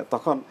 হ্যাঁ,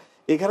 তখন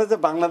এখানে যে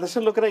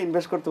বাংলাদেশের লোকেরা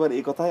ইনভেস্ট করতে পারে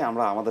এই কথাই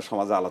আমরা আমাদের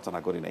সমাজে আলোচনা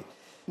করি নাই।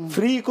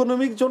 ফ্রি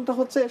ইকোনমিক জোনটা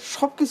হচ্ছে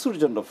সবকিছুর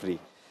জন্য ফ্রি।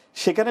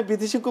 সেখানে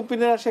বিদেশি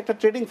কোম্পানিরা এসে একটা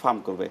ট্রেডিং ফার্ম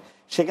করবে,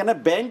 সেখানে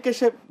ব্যাংক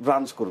এসে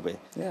ব্রাঞ্চ করবে,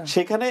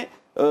 সেখানে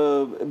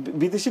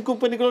বিদেশি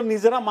কোম্পানিগুলো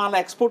নিজেরা মাল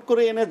এক্সপোর্ট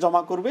করে এনে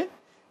জমা করবে,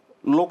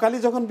 লোকালি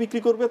যখন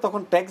বিক্রি করবে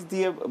তখন ট্যাক্স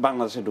দিয়ে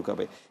বাংলাদেশে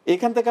ঢুকাবে,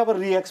 এখান থেকে আবার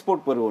রি এক্সপোর্ট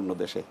করবে অন্য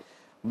দেশে।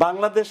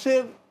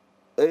 বাংলাদেশের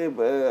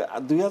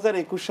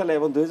 2021 সালে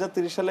এবং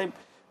 2030 সালে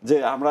যে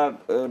আমরা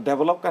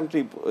ডেভেলপ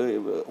কান্ট্রি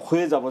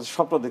হয়ে যাব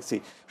স্বপ্ন দেখছি,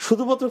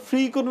 শুধুমাত্র ফ্রি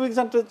ইকোনমিক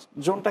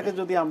জোনটাকে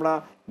যদি আমরা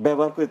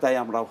ব্যবহার করি তাই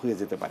আমরা হয়ে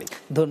যেতে পারি।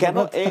 কেন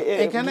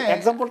এখানে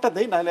এক্সাম্পলটা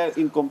দেই, নাহলে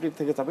ইনকমপ্লিট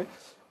থেকে যাবে।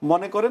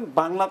 মনে করেন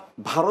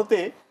ভারতে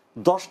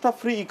 10টা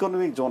ফ্রি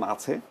ইকোনমিক জোন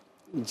আছে,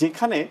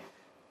 যেখানে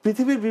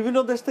পৃথিবীর বিভিন্ন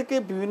দেশ থেকে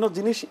বিভিন্ন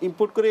জিনিস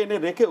ইম্পোর্ট করে এনে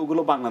রেখে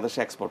ওগুলো বাংলাদেশে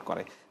এক্সপোর্ট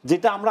করে,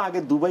 যেটা আমরা আগে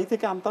দুবাই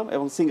থেকে আনতাম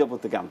এবং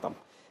সিঙ্গাপুর থেকে আনতাম।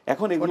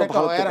 এখন এগুলো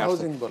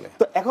বলে।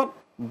 তো এখন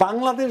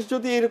বাংলাদেশ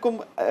যদি এরকম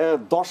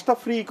 10টা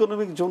ফ্রি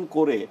ইকোনমিক জোন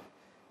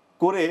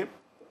করে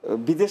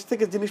বিদেশ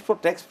থেকে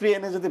জিনিসপত্র ট্যাক্স ফ্রি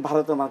এনে যদি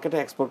ভারতের মার্কেটে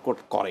এক্সপোর্ট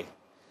করে,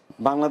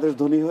 বাংলাদেশ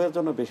ধনী হওয়ার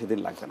জন্য বেশি দিন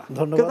লাগবে না।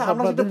 ধন্যবাদ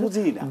আপনাদের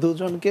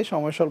দুজনকে।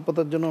 সময়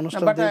স্বল্পতার জন্য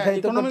অনুষ্ঠান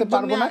দীর্ঘায়িত করতে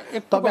পারবো না,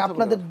 তবে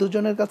আপনাদের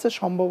দুজনের কাছে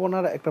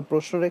সম্ভাবনার একটা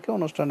প্রশ্ন রেখে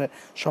অনুষ্ঠানের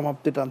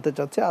সমাপ্তি টানতে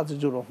চাচ্ছি।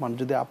 আজিজুর রহমান,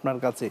 যদি আপনার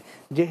কাছে,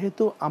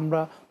 যেহেতু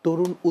আমরা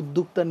তরুণ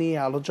উদ্যোক্তা নিয়ে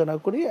আলোচনা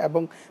করি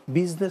এবং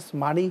বিজনেস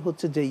মানেই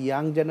হচ্ছে যে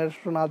ইয়াং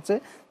জেনারেশন আছে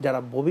যারা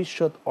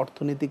ভবিষ্যৎ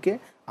অর্থনীতিকে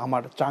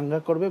আমার চাঙ্গা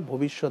করবে,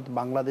 ভবিষ্যৎ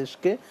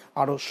বাংলাদেশকে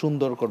আরো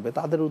সুন্দর করবে,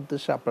 তাদের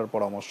উদ্দেশ্যে আপনার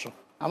পরামর্শ?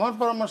 আমার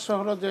পরামর্শ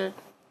হলো যে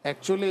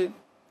অ্যাকচুয়ালি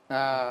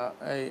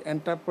এই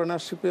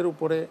এন্টারপ্রেনারশিপের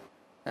উপরে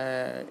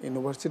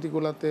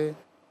ইউনিভার্সিটিগুলোতে,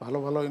 ভালো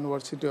ভালো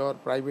ইউনিভার্সিটি আর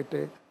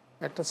প্রাইভেটে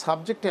একটা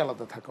সাবজেক্টে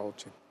আলাদা থাকা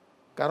উচিত।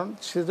 কারণ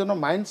সেজন্য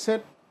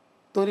মাইন্ডসেট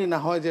তৈরি না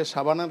হয় যে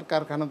সাবানার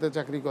কারখানাতে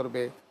চাকরি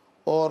করবে,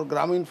 ওর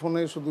গ্রামীণ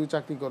ফোনে শুধুই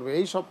চাকরি করবে,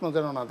 এই স্বপ্ন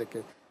যেন না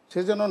দেখে,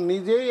 সেজন্য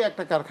নিজেই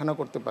একটা কারখানা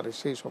করতে পারে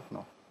সেই স্বপ্ন।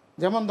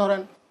 যেমন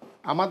ধরেন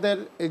আমাদের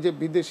এই যে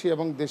বিদেশি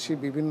এবং দেশি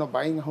বিভিন্ন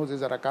বাইং হাউসে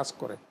যারা কাজ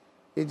করে,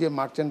 এই যে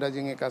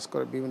মার্চেন্ডাইজিংয়ে কাজ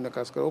করে, বিভিন্ন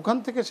কাজ করে, ওখান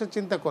থেকে সে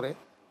চিন্তা করে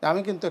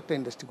আমি কিন্তু একটা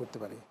ইন্ডাস্ট্রি করতে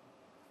পারি,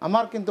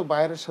 আমার কিন্তু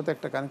বাইরের সাথে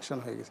একটা কানেকশন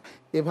হয়ে গেছে।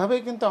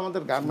 এভাবেই কিন্তু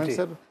আমাদের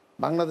গার্মেন্টসের,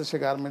 বাংলাদেশে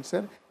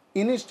গার্মেন্টসের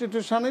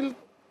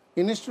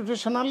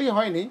ইনস্টিটিউশনালি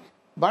হয়নি,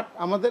 বাট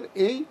আমাদের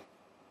এই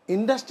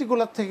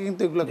ইন্ডাস্ট্রিগুলোর থেকে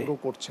কিন্তু এগুলো গ্রো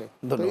করছে।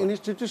 তো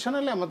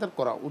ইনস্টিটিউশনালি আমাদের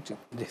করা উচিত।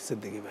 জি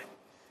সিদ্দিকী ভাই।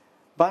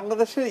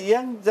 বাংলাদেশের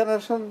ইয়াং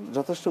জেনারেশন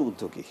যথেষ্ট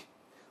উদ্যোগী,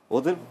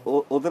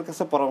 ওদের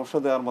কাছে পরামর্শ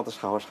দেওয়ার মতো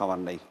সাহস আমার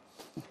নেই।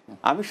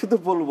 আমি শুধু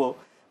বলবো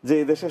যে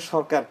এদেশের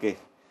সরকারকে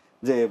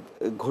যে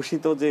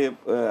ঘোষিত যে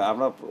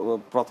আমরা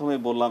প্রথমে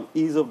বললাম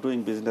ইজ অফ ডুইং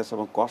বিজনেস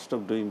এবং কস্ট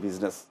অফ ডুইং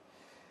বিজনেস,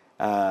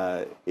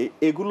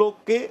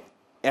 এগুলোকে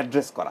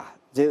অ্যাড্রেস করা।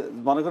 যে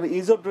মনে করেন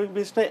ইজ অফ ডুইং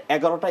বিজনেসটা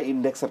 11টা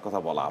ইন্ডেক্সের কথা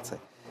বলা আছে,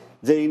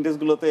 যে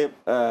ইন্ডেক্সগুলোতে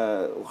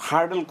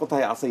হার্ডেল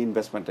কোথায় আছে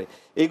ইনভেস্টমেন্টে,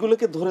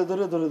 এগুলোকে ধরে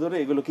ধরে ধরে ধরে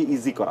এগুলোকে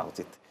ইজি করা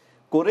উচিত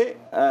করে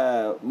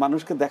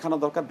মানুষকে দেখানো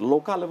দরকার।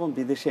 লোকাল এবং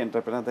বিদেশি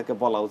এন্টারপ্রেনারদেরকে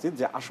বলা উচিত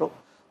যে আসো,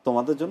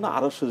 তোমাদের জন্য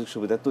আরো সুযোগ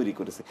সুবিধা তৈরি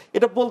করেছে।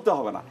 এটা বলতে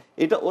হবে না,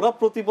 এটা ওরা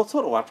প্রতি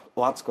বছর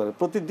ওয়াচ করে,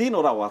 প্রতিদিন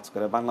ওরা ওয়াচ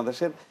করে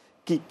বাংলাদেশের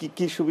কি কি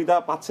কি সুবিধা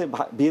পাচ্ছে,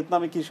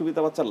 ভিয়েতনামে কি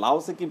সুবিধা পাচ্ছে,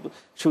 লাওসে কি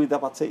সুবিধা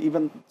পাচ্ছে,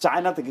 ইভেন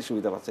চায়নাতে কি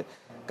সুবিধা পাচ্ছে।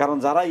 কারণ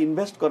যারা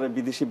ইনভেস্ট করে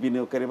বিদেশি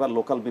বিনিয়োগকারী বা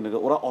লোকাল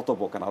বিনিয়োগকারী, ওরা অত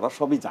বোকা না, ওরা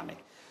সবই জানে।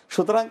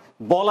 সুতরাং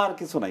বলার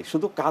কিছু নাই,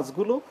 শুধু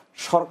কাজগুলো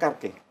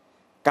সরকারকে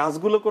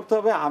কাজগুলো করতে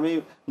হবে। আমি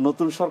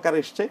নতুন সরকার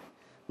এসছে,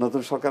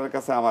 নতুন সরকারের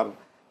কাছে আমার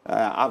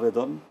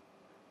আবেদন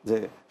যে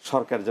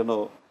সরকার যেন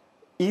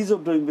ইজ অফ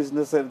ডুইং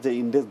বিজনেসের যে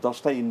ইন্ডেক্স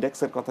 10টা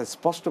ইন্ডেক্সের কথা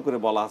স্পষ্ট করে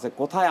বলা আছে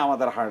কোথায়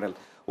আমাদের হার্ডেল।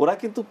 ওরা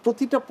কিন্তু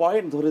প্রতিটা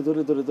পয়েন্ট ধরে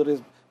ধরে ধরে ধরে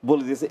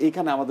বলে দিয়েছে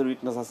এখানে আমাদের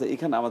উইকনেস আছে,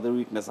 এখানে আমাদের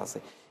উইকনেস আছে।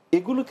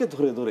 এগুলোকে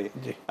ধরে ধরে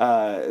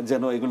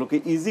যেন এগুলোকে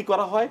ইজি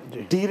করা হয়,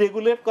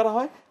 ডিরেগুলেট করা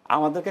হয়,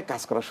 আমাদেরকে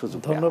কাজ করার সুযোগ।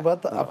 ধন্যবাদ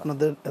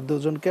আপনাদের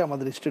দুজনকে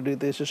আমাদের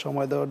স্টুডিওতে এসে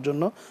সময় দেওয়ার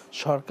জন্য।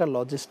 সরকার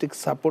লজিস্টিক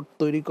সাপোর্ট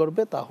তৈরি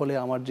করবে, তাহলে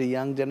আমার যে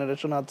ইয়াং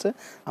জেনারেশন আছে,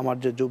 আমার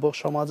যে যুবক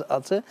সমাজ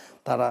আছে,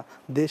 তারা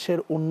দেশের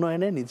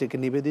উন্নয়নে নিজেকে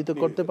নিবেদিত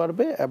করতে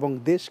পারবে এবং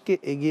দেশকে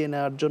এগিয়ে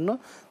নেওয়ার জন্য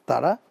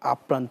তারা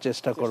আপ্রাণ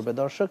চেষ্টা করবে।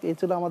 দর্শক, এই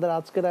ছিল আমাদের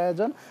আজকের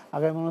আয়োজন।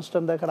 আগামী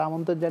অনুষ্ঠান দেখার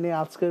আমন্ত্রণ জানিয়ে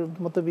আজকের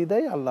মতো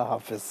বিদায়। আল্লাহ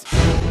হাফেজ।